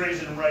think she's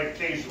raising him right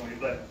occasionally,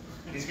 but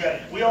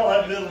we all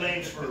have middle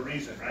names for a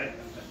reason, right?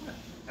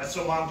 That's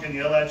so Mom can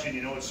yell at you and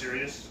you know it's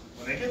serious.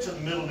 When they get to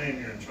the middle name,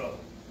 you're in trouble.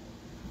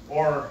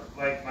 Or,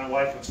 like my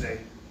wife would say,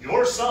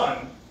 your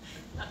son,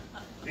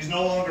 he's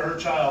no longer her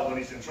child when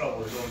he's in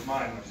trouble. He's always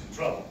mine when he's in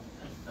trouble.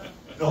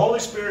 The Holy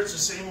Spirit's the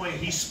same way.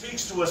 He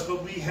speaks to us,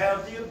 but we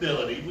have the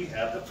ability, we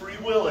have the free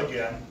will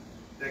again,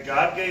 that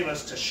God gave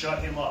us to shut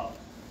Him up.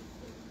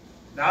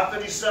 Not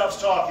that He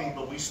stops talking,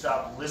 but we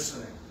stop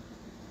listening.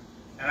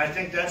 And I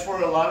think that's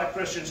where a lot of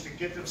Christians can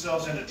get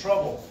themselves into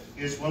trouble,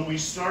 is when we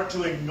start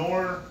to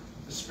ignore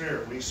the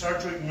Spirit. We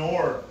start to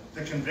ignore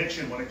the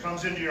conviction when it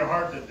comes into your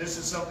heart that this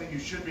is something you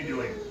should be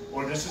doing,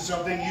 or this is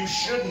something you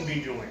shouldn't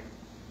be doing,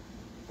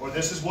 or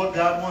this is what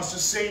God wants to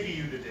say to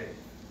you today.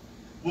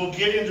 We'll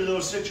get into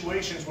those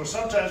situations where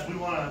sometimes we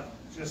want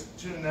to just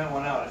tune that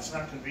one out. It's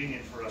not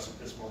convenient for us at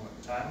this moment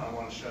in time. I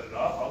want to shut it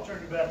off. I'll turn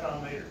it back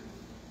on later.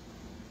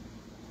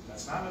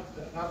 That's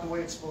not the way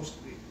it's supposed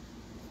to be.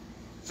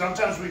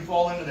 Sometimes we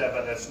fall into that,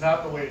 but that's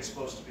not the way it's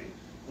supposed to be.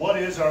 What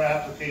is our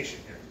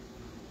application here?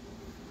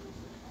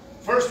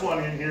 First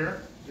one in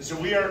here is that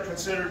we are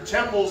considered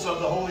temples of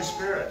the Holy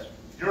Spirit.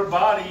 Your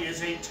body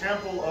is a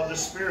temple of the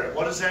Spirit.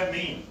 What does that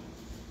mean?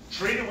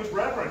 Treat it with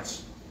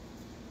reverence.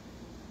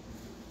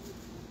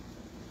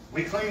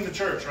 We clean the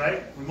church,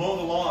 right? We mow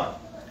the lawn.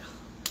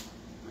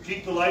 We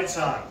keep the lights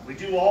on. We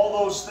do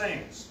all those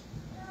things.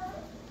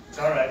 It's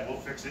all right, we'll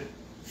fix it.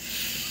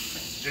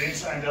 Jane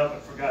signed up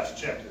and forgot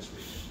to check this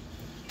week.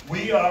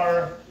 We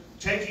are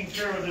taking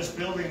care of this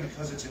building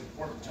because it's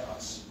important to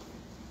us.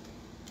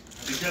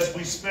 Because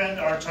we spend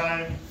our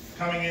time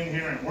coming in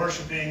here and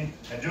worshiping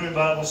and doing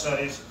Bible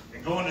studies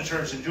and going to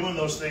church and doing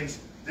those things.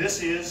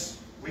 This is,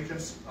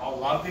 a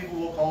lot of people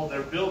will call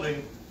their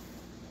building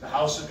the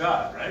house of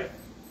God, right?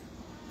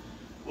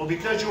 Well,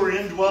 because you are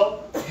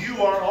indwelt,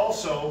 you are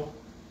also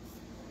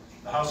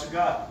the house of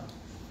God.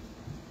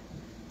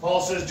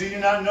 Paul says, do you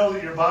not know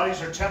that your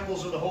bodies are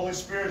temples of the Holy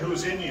Spirit who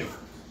is in you,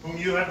 whom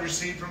you have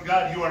received from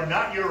God? You are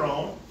not your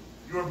own.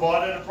 You are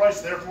bought at a price.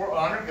 Therefore,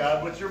 honor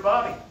God with your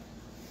body.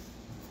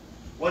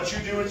 What you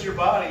do with your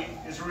body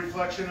is a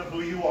reflection of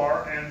who you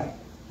are and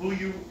who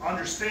you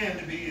understand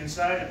to be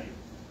inside of you.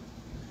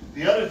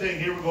 The other thing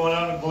here we're going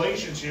on in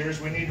Galatians here is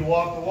we need to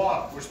walk the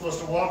walk. We're supposed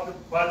to walk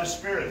by the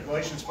Spirit.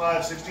 Galatians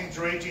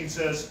 5:16-18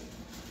 says,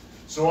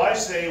 "So I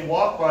say,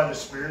 walk by the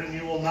Spirit, and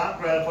you will not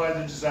gratify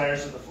the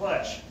desires of the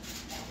flesh.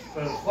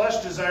 For the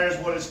flesh desires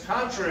what is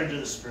contrary to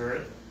the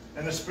Spirit,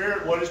 and the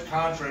Spirit what is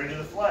contrary to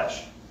the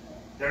flesh."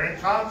 They're in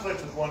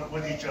conflict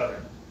with each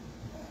other.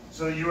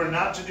 So you are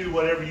not to do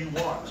whatever you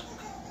want.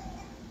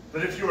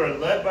 But if you are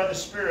led by the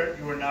Spirit,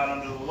 you are not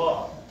under the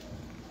law.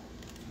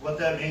 What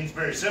that means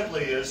very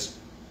simply is,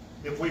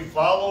 if we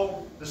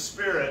follow the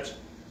Spirit,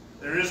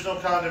 there is no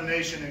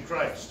condemnation in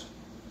Christ.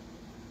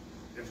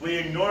 If we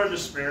ignore the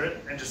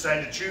Spirit and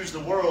decide to choose the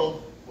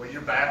world, well,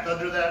 you're back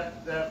under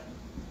that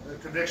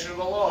conviction of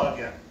the law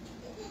again.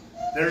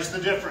 There's the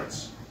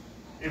difference.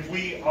 If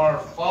we are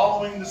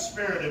following the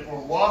Spirit, if we're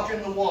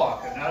walking the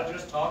walk and not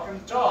just talking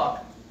the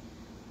talk,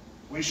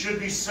 we should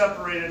be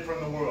separated from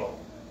the world.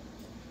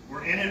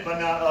 We're in it but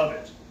not of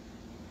it.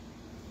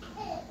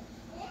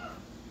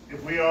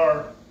 If we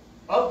are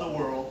of the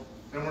world,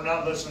 then we're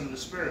not listening to the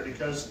Spirit,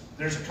 because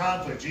there's a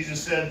conflict.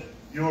 Jesus said,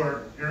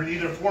 you're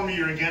either for me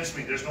or against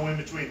me. There's no in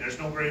between. There's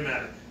no gray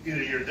matter.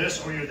 Either you're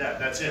this or you're that.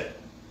 That's it.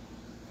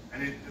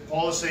 And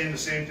Paul is saying the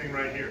same thing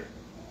right here.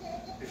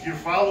 If you're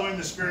following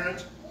the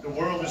Spirit, the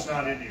world is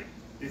not in you.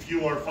 If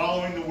you are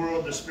following the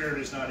world, the Spirit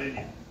is not in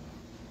you.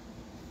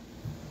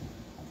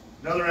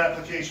 Another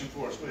application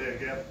for us. Go ahead,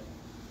 Gab.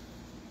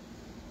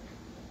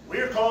 We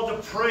are called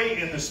to pray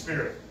in the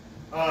Spirit.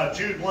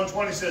 Jude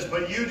 1:20 says,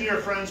 "But you, dear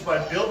friends, by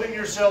building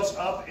yourselves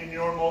up in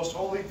your most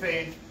holy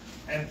faith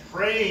and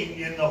praying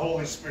in the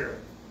Holy Spirit."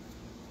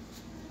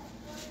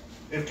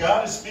 If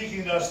God is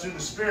speaking to us through the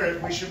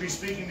Spirit, we should be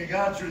speaking to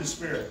God through the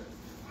Spirit.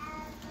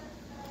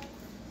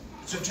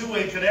 It's a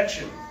two-way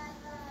connection.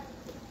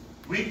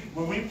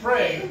 When we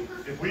pray,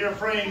 if we are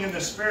praying in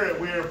the Spirit,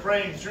 we are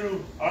praying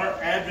through our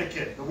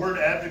advocate. The word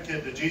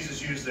advocate that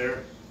Jesus used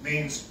there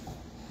means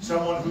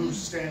someone who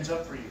stands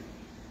up for you.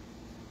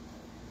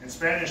 In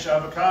Spanish,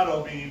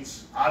 avocado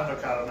means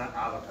advocado, not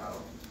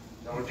avocado.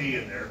 No D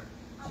in there.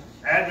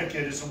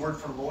 Advocate is a word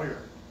for lawyer.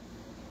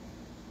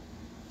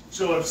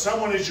 So if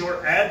someone is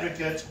your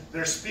advocate,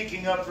 they're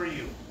speaking up for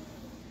you.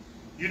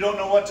 You don't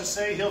know what to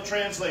say, he'll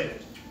translate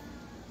it.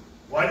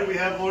 Why do we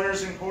have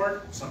lawyers in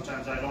court?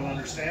 Sometimes I don't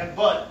understand,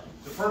 but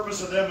the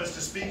purpose of them is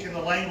to speak in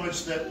the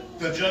language that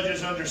the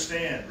judges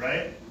understand,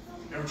 right?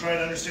 You ever try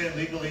to understand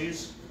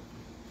legalese?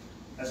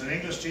 As an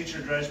English teacher,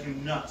 it drives me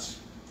nuts,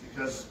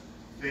 because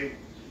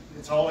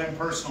it's all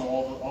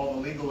impersonal, all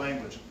the legal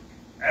language.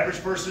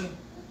 Average person,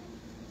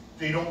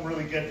 they don't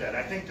really get that.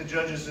 I think the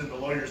judges and the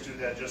lawyers do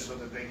that just so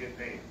that they get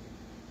paid.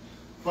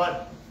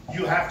 But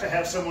you have to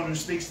have someone who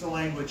speaks the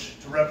language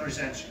to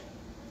represent you.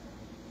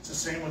 It's the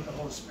same with the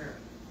Holy Spirit.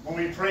 When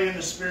we pray in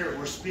the Spirit,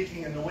 we're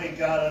speaking in the way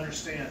God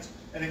understands.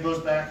 And it goes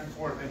back and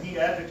forth. And He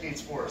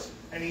advocates for us.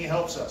 And He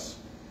helps us.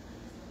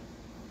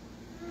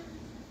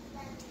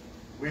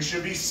 We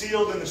should be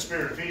sealed in the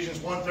Spirit. Ephesians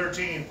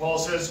 1:13, Paul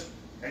says,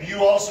 "And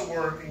you also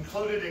were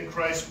included in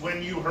Christ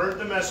when you heard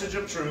the message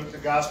of truth, the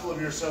gospel of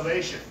your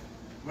salvation.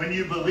 When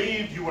you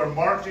believed, you were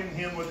marked in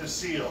Him with a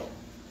seal,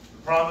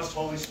 the promised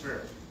Holy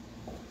Spirit."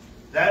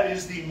 That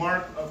is the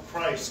mark of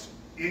Christ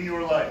in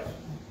your life.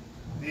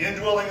 The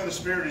indwelling of the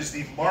Spirit is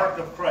the mark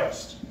of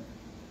Christ.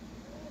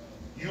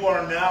 You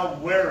are now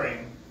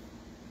wearing,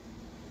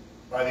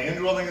 by the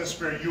indwelling of the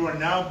Spirit, you are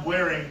now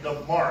wearing the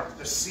mark,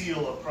 the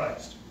seal of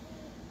Christ.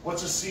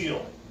 What's a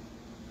seal?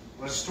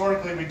 Well,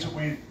 historically,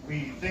 we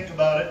think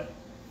about it.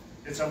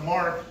 It's a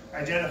mark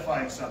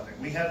identifying something.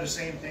 We have the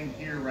same thing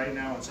here right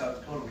now in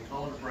South Dakota. We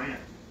call it a brand.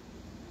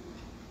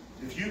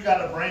 If you got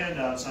a brand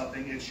on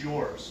something, it's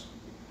yours.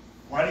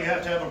 Why do you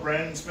have to have a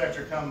brand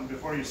inspector come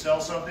before you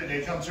sell something?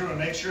 They come through and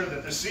make sure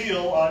that the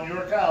seal on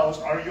your cows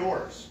are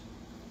yours.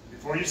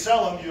 Before you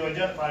sell them, you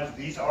identify that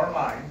these are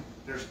mine.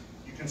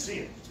 You can see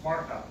it. It's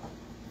marked on them.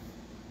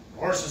 The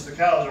horses, the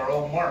cows are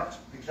all marked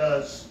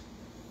because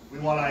we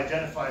want to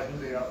identify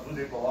who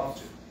they belong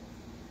to.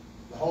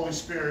 The Holy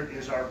Spirit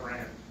is our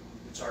brand.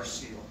 It's our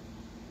seal.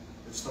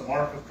 It's the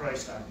mark of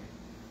Christ on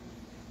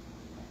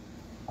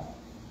you.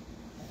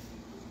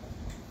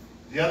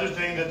 The other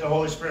thing that the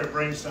Holy Spirit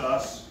brings to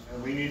us,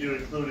 and we need to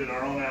include in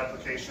our own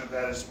application of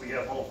that, is we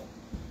have hope.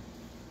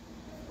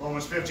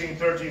 Romans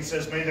 15:13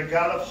 says, "May the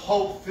God of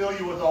hope fill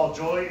you with all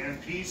joy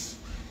and peace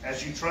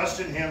as you trust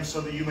in Him, so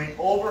that you may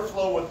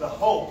overflow with the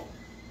hope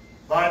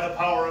by the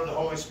power of the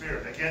Holy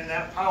Spirit." Again,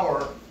 that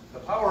power, the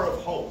power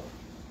of hope.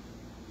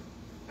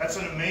 That's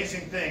an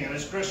amazing thing. And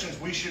as Christians,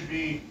 we should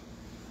be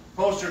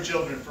poster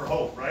children for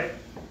hope, right?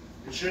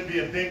 It should be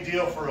a big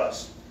deal for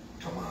us.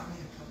 Come on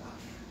in, come on.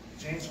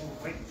 James,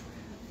 we're waiting for you.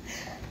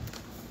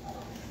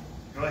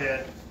 Go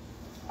ahead.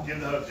 Give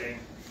the hug, Jane.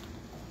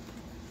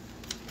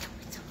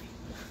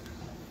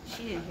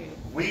 She didn't hear it.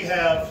 We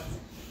have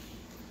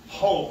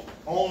hope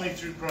only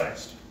through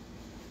Christ.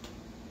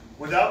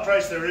 Without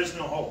Christ, there is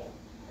no hope.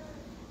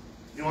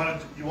 You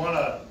want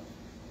a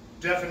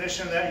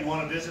definition of that? You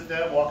want to visit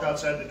that? Walk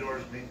outside the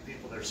doors and meet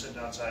people that are sitting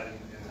outside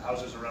in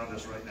houses around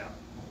us right now.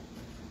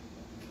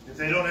 If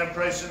they don't have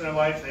Christ in their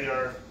life, they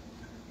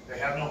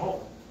have no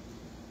hope.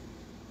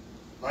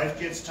 Life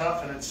gets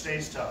tough and it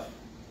stays tough.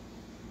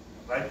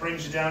 Life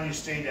brings you down, you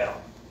stay down.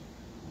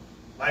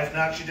 Life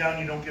knocks you down,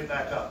 you don't get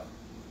back up.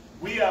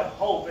 We have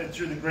hope, and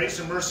through the grace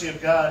and mercy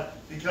of God,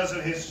 because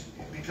of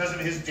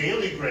His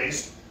daily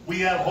grace, we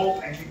have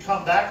hope and can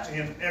come back to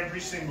Him every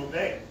single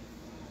day.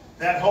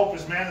 That hope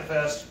is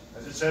manifest,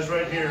 as it says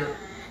right here,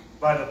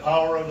 by the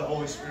power of the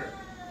Holy Spirit.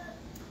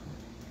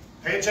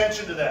 Pay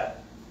attention to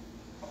that.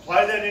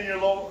 Apply that in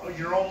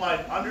your own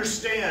life.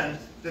 Understand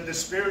that the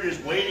Spirit is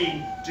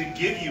waiting to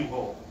give you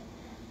hope,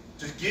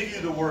 to give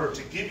you the Word,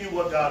 to give you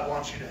what God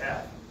wants you to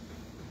have.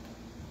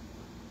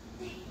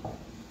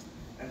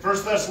 And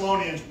 1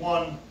 Thessalonians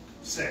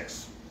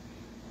 1:6.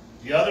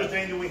 The other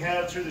thing that we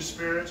have through the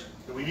Spirit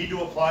that we need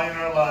to apply in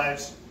our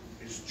lives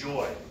is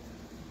joy.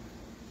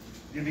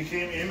 You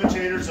became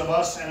imitators of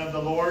us and of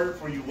the Lord,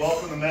 for you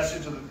welcome the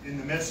message in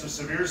the midst of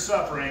severe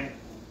suffering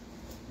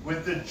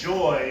with the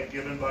joy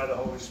given by the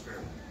Holy Spirit.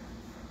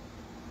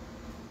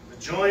 The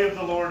joy of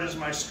the Lord is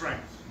my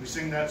strength. We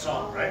sing that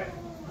song, right?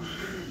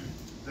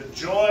 The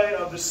joy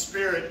of the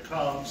Spirit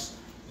comes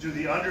through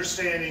the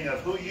understanding of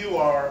who you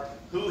are,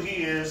 who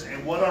He is,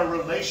 and what our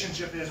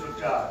relationship is with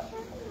God.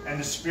 And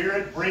the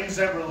Spirit brings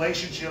that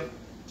relationship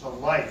to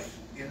life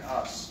in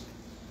us.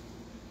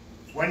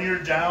 When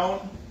you're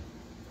down,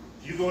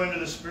 you go into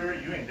the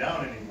Spirit, you ain't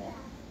down anymore.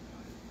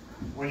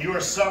 When you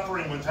are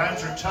suffering, when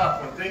times are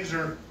tough, when things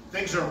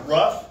are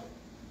rough,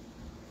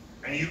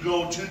 and you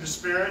go to the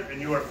Spirit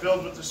and you are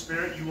filled with the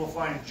Spirit, you will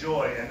find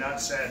joy and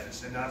not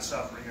sadness and not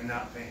suffering and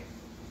not pain.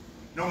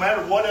 No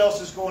matter what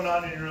else is going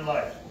on in your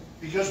life.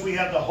 Because we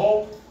have the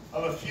hope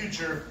of a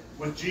future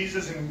with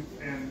Jesus and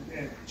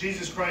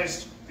Jesus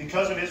Christ,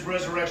 because of His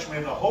resurrection, we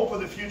have the hope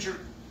of the future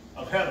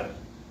of heaven.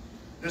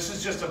 This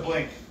is just a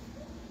blink.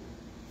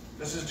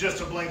 This is just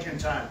a blink in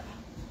time.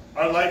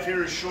 Our life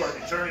here is short.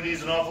 Eternity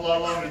is an awful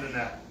lot longer than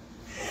that.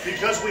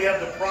 Because we have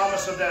the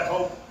promise of that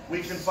hope,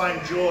 we can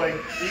find joy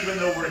even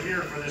though we're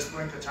here for this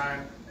blink of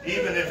time,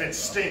 even if it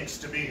stinks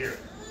to be here.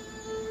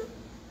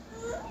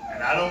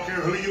 And I don't care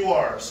who you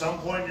are, at some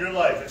point in your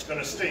life it's going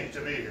to stink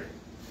to be here.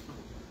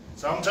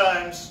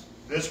 Sometimes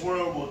this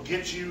world will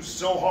get you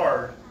so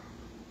hard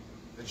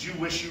that you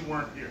wish you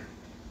weren't here.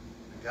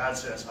 And God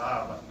says,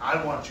 but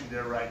I want you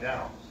there right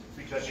now,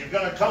 because you're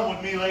going to come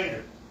with me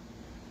later.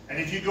 And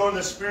if you go to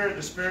the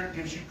Spirit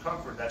gives you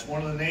comfort. That's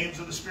one of the names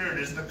of the Spirit,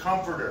 is the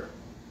Comforter.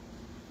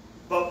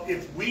 But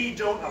if we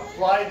don't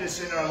apply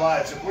this in our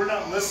lives, if we're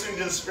not listening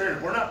to the Spirit,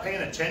 if we're not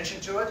paying attention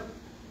to it,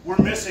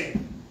 we're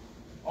missing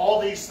all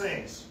these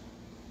things.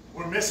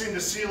 We're missing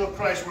the seal of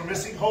Christ. We're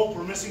missing hope.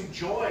 We're missing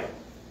joy.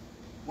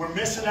 We're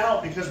missing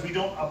out because we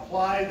don't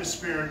apply the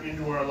Spirit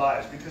into our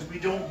lives, because we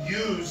don't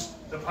use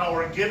the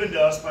power given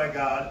to us by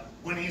God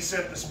when He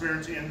sent the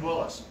Spirit to indwell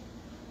us.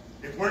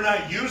 If we're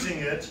not using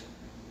it,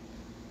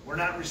 we're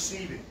not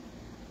receiving.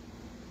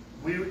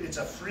 It's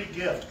a free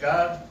gift.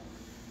 God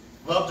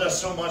loved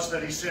us so much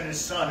that He sent His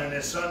Son, and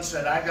His Son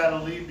said, I got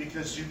to leave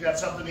because you've got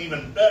something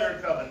even better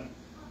coming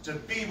to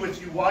be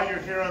with you while you're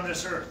here on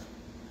this earth.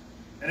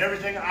 And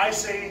everything I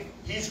say,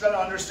 He's going to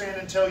understand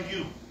and tell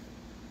you.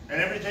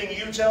 And everything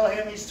you tell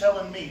Him, He's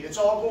telling me. It's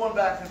all going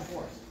back and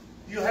forth.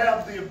 You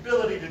have the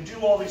ability to do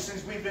all these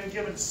things. We've been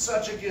given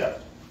such a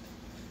gift.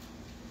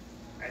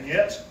 And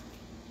yet,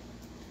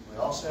 we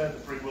also have the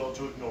free will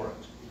to ignore it.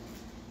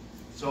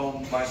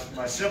 So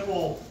my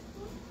simple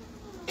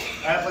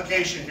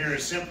application here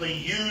is simply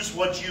use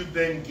what you've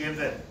been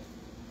given.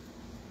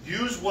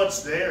 Use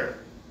what's there.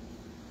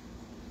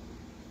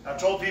 I've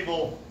told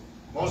people,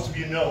 most of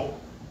you know,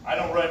 I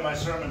don't write my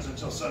sermons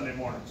until Sunday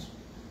mornings.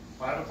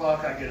 5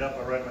 o'clock I get up,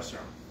 I write my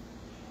sermon.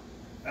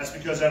 That's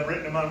because I've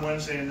written them on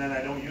Wednesday and then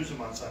I don't use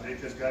them on Sunday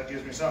because God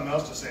gives me something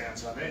else to say on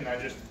Sunday and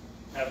I just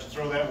have to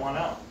throw that one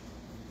out.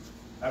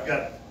 I've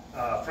got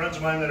friends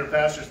of mine that are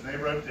pastors and they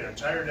write their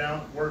entire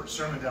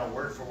sermon down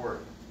word for word.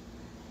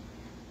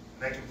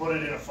 And they can put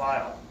it in a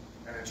file.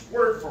 And it's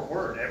word for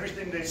word.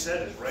 Everything they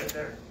said is right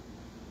there.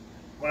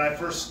 When I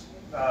first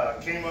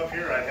came up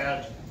here, I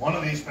had one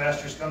of these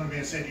pastors come to me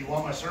and say, do you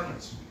want my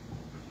sermons?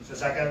 He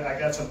says, I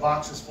got some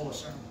boxes full of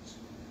sermons.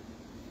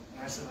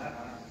 And I said,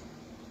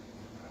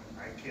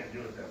 I can't do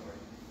it that way.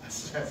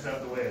 That's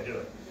not the way I do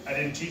it. I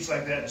didn't teach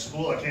like that in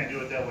school. I can't do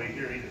it that way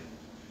here either.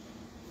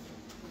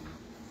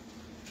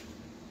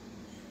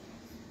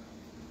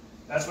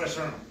 That's my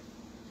sermon.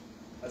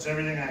 That's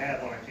everything I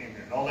had when I came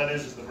here. And all that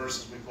is the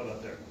verses we put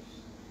up there.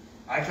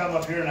 I come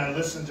up here and I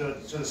listen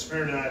to the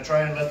Spirit and I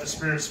try and let the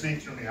Spirit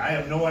speak through me. I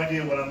have no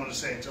idea what I'm going to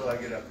say until I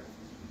get up here.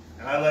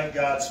 And I let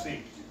God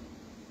speak.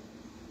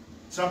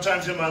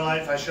 Sometimes in my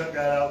life I shut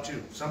God out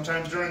too.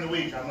 Sometimes during the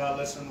week I'm not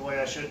listening the way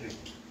I should be.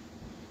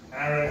 And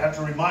I have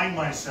to remind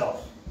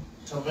myself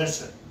to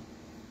listen.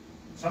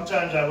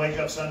 Sometimes I wake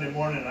up Sunday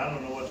morning and I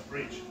don't know what to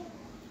preach.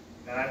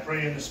 And I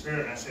pray in the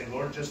Spirit and I say,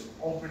 Lord, just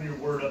open your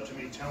word up to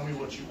me. Tell me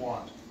what you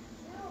want.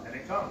 And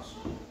it comes.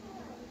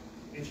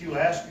 If you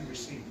ask, you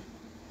receive.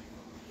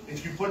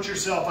 If you put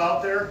yourself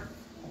out there,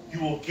 you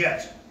will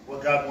get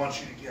what God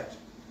wants you to get.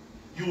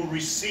 You will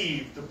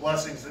receive the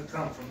blessings that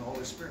come from the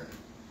Holy Spirit.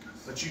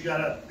 But you got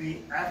to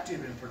be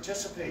active and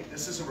participate.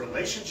 This is a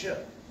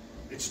relationship.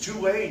 It's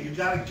two-way. You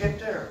got to get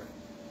there.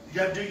 You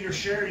got to do your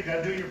share. You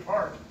got to do your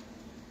part.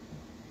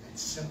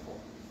 It's simple.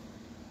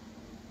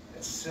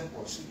 It's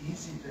simple. It's an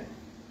easy thing.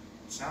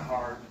 It's not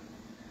hard.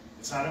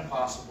 It's not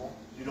impossible.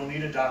 You don't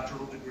need a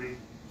doctoral degree.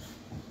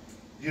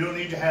 You don't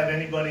need to have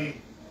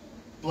anybody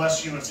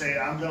bless you and say,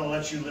 I'm going to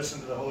let you listen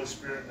to the Holy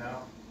Spirit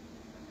now.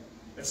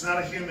 It's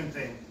not a human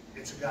thing.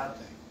 It's a God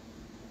thing.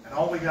 And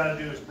all we got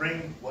to do is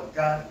bring what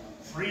God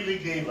freely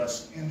gave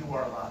us into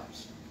our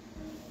lives.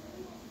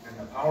 And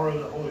the power of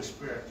the Holy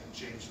Spirit can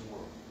change the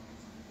world.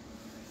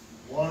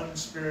 One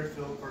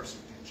Spirit-filled person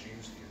can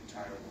change the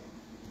entire world.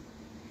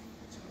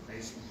 It's an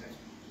amazing thing.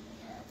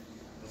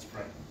 Let's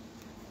pray.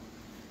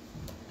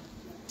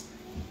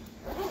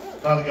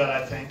 Father God,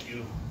 I thank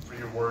you for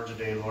your word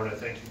today, Lord. I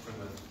thank you for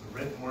the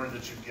written word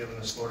that you've given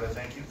us, Lord. I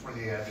thank you for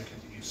the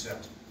advocate that you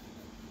sent.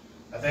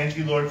 I thank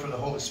you, Lord, for the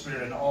Holy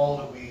Spirit and all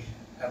that we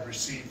have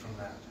received from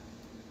that.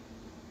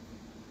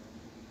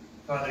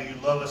 Father, you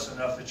love us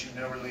enough that you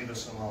never leave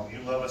us alone.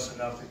 You love us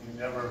enough that you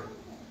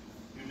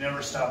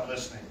never stop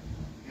listening.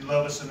 You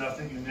love us enough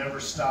that you never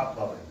stop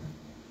loving.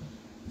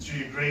 Through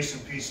your grace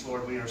and peace,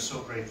 Lord, we are so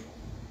grateful.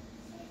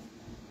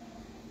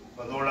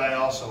 But Lord, I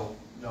also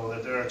know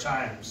that there are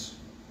times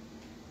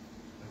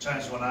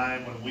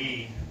when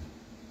we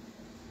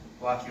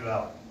block you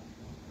out.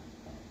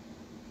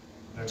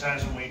 There are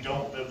times when we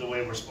don't live the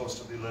way we're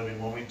supposed to be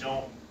living, when we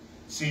don't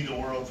see the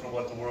world for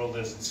what the world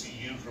is and see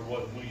you for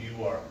who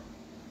you are.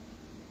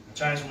 There are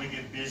times when we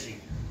get busy,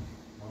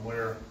 when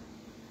we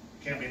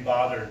can't be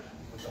bothered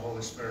with the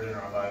Holy Spirit in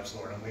our lives,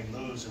 Lord, and we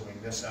lose and we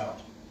miss out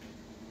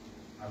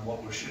on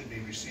what we should be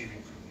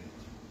receiving from you.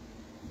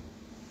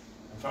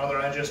 And Father,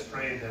 I just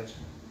pray that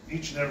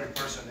each and every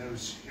person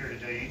who's here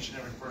today, each and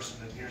every person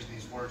that hears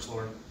these words,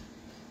 Lord,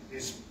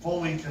 is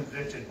fully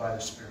convicted by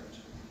the Spirit.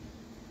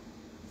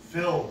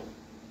 Filled,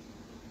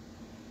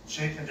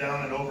 shaken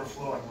down and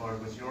overflowing,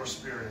 Lord, with your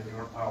Spirit and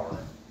your power.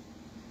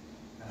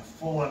 And a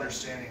full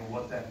understanding of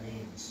what that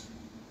means.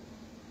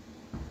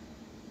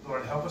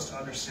 Lord, help us to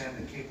understand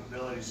the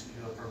capabilities that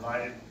you have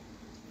provided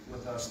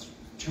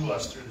to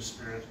us through the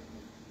Spirit.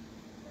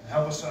 And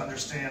help us to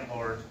understand,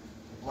 Lord,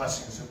 the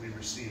blessings that we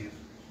receive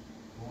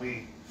when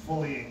we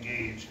fully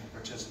engage and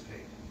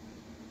participate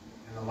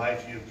in the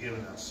life you have given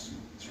us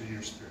through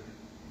your Spirit.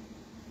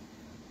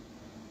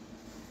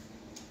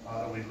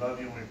 Father, we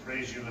love you and we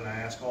praise you, and I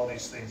ask all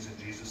these things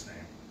in Jesus'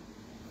 name.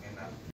 Amen.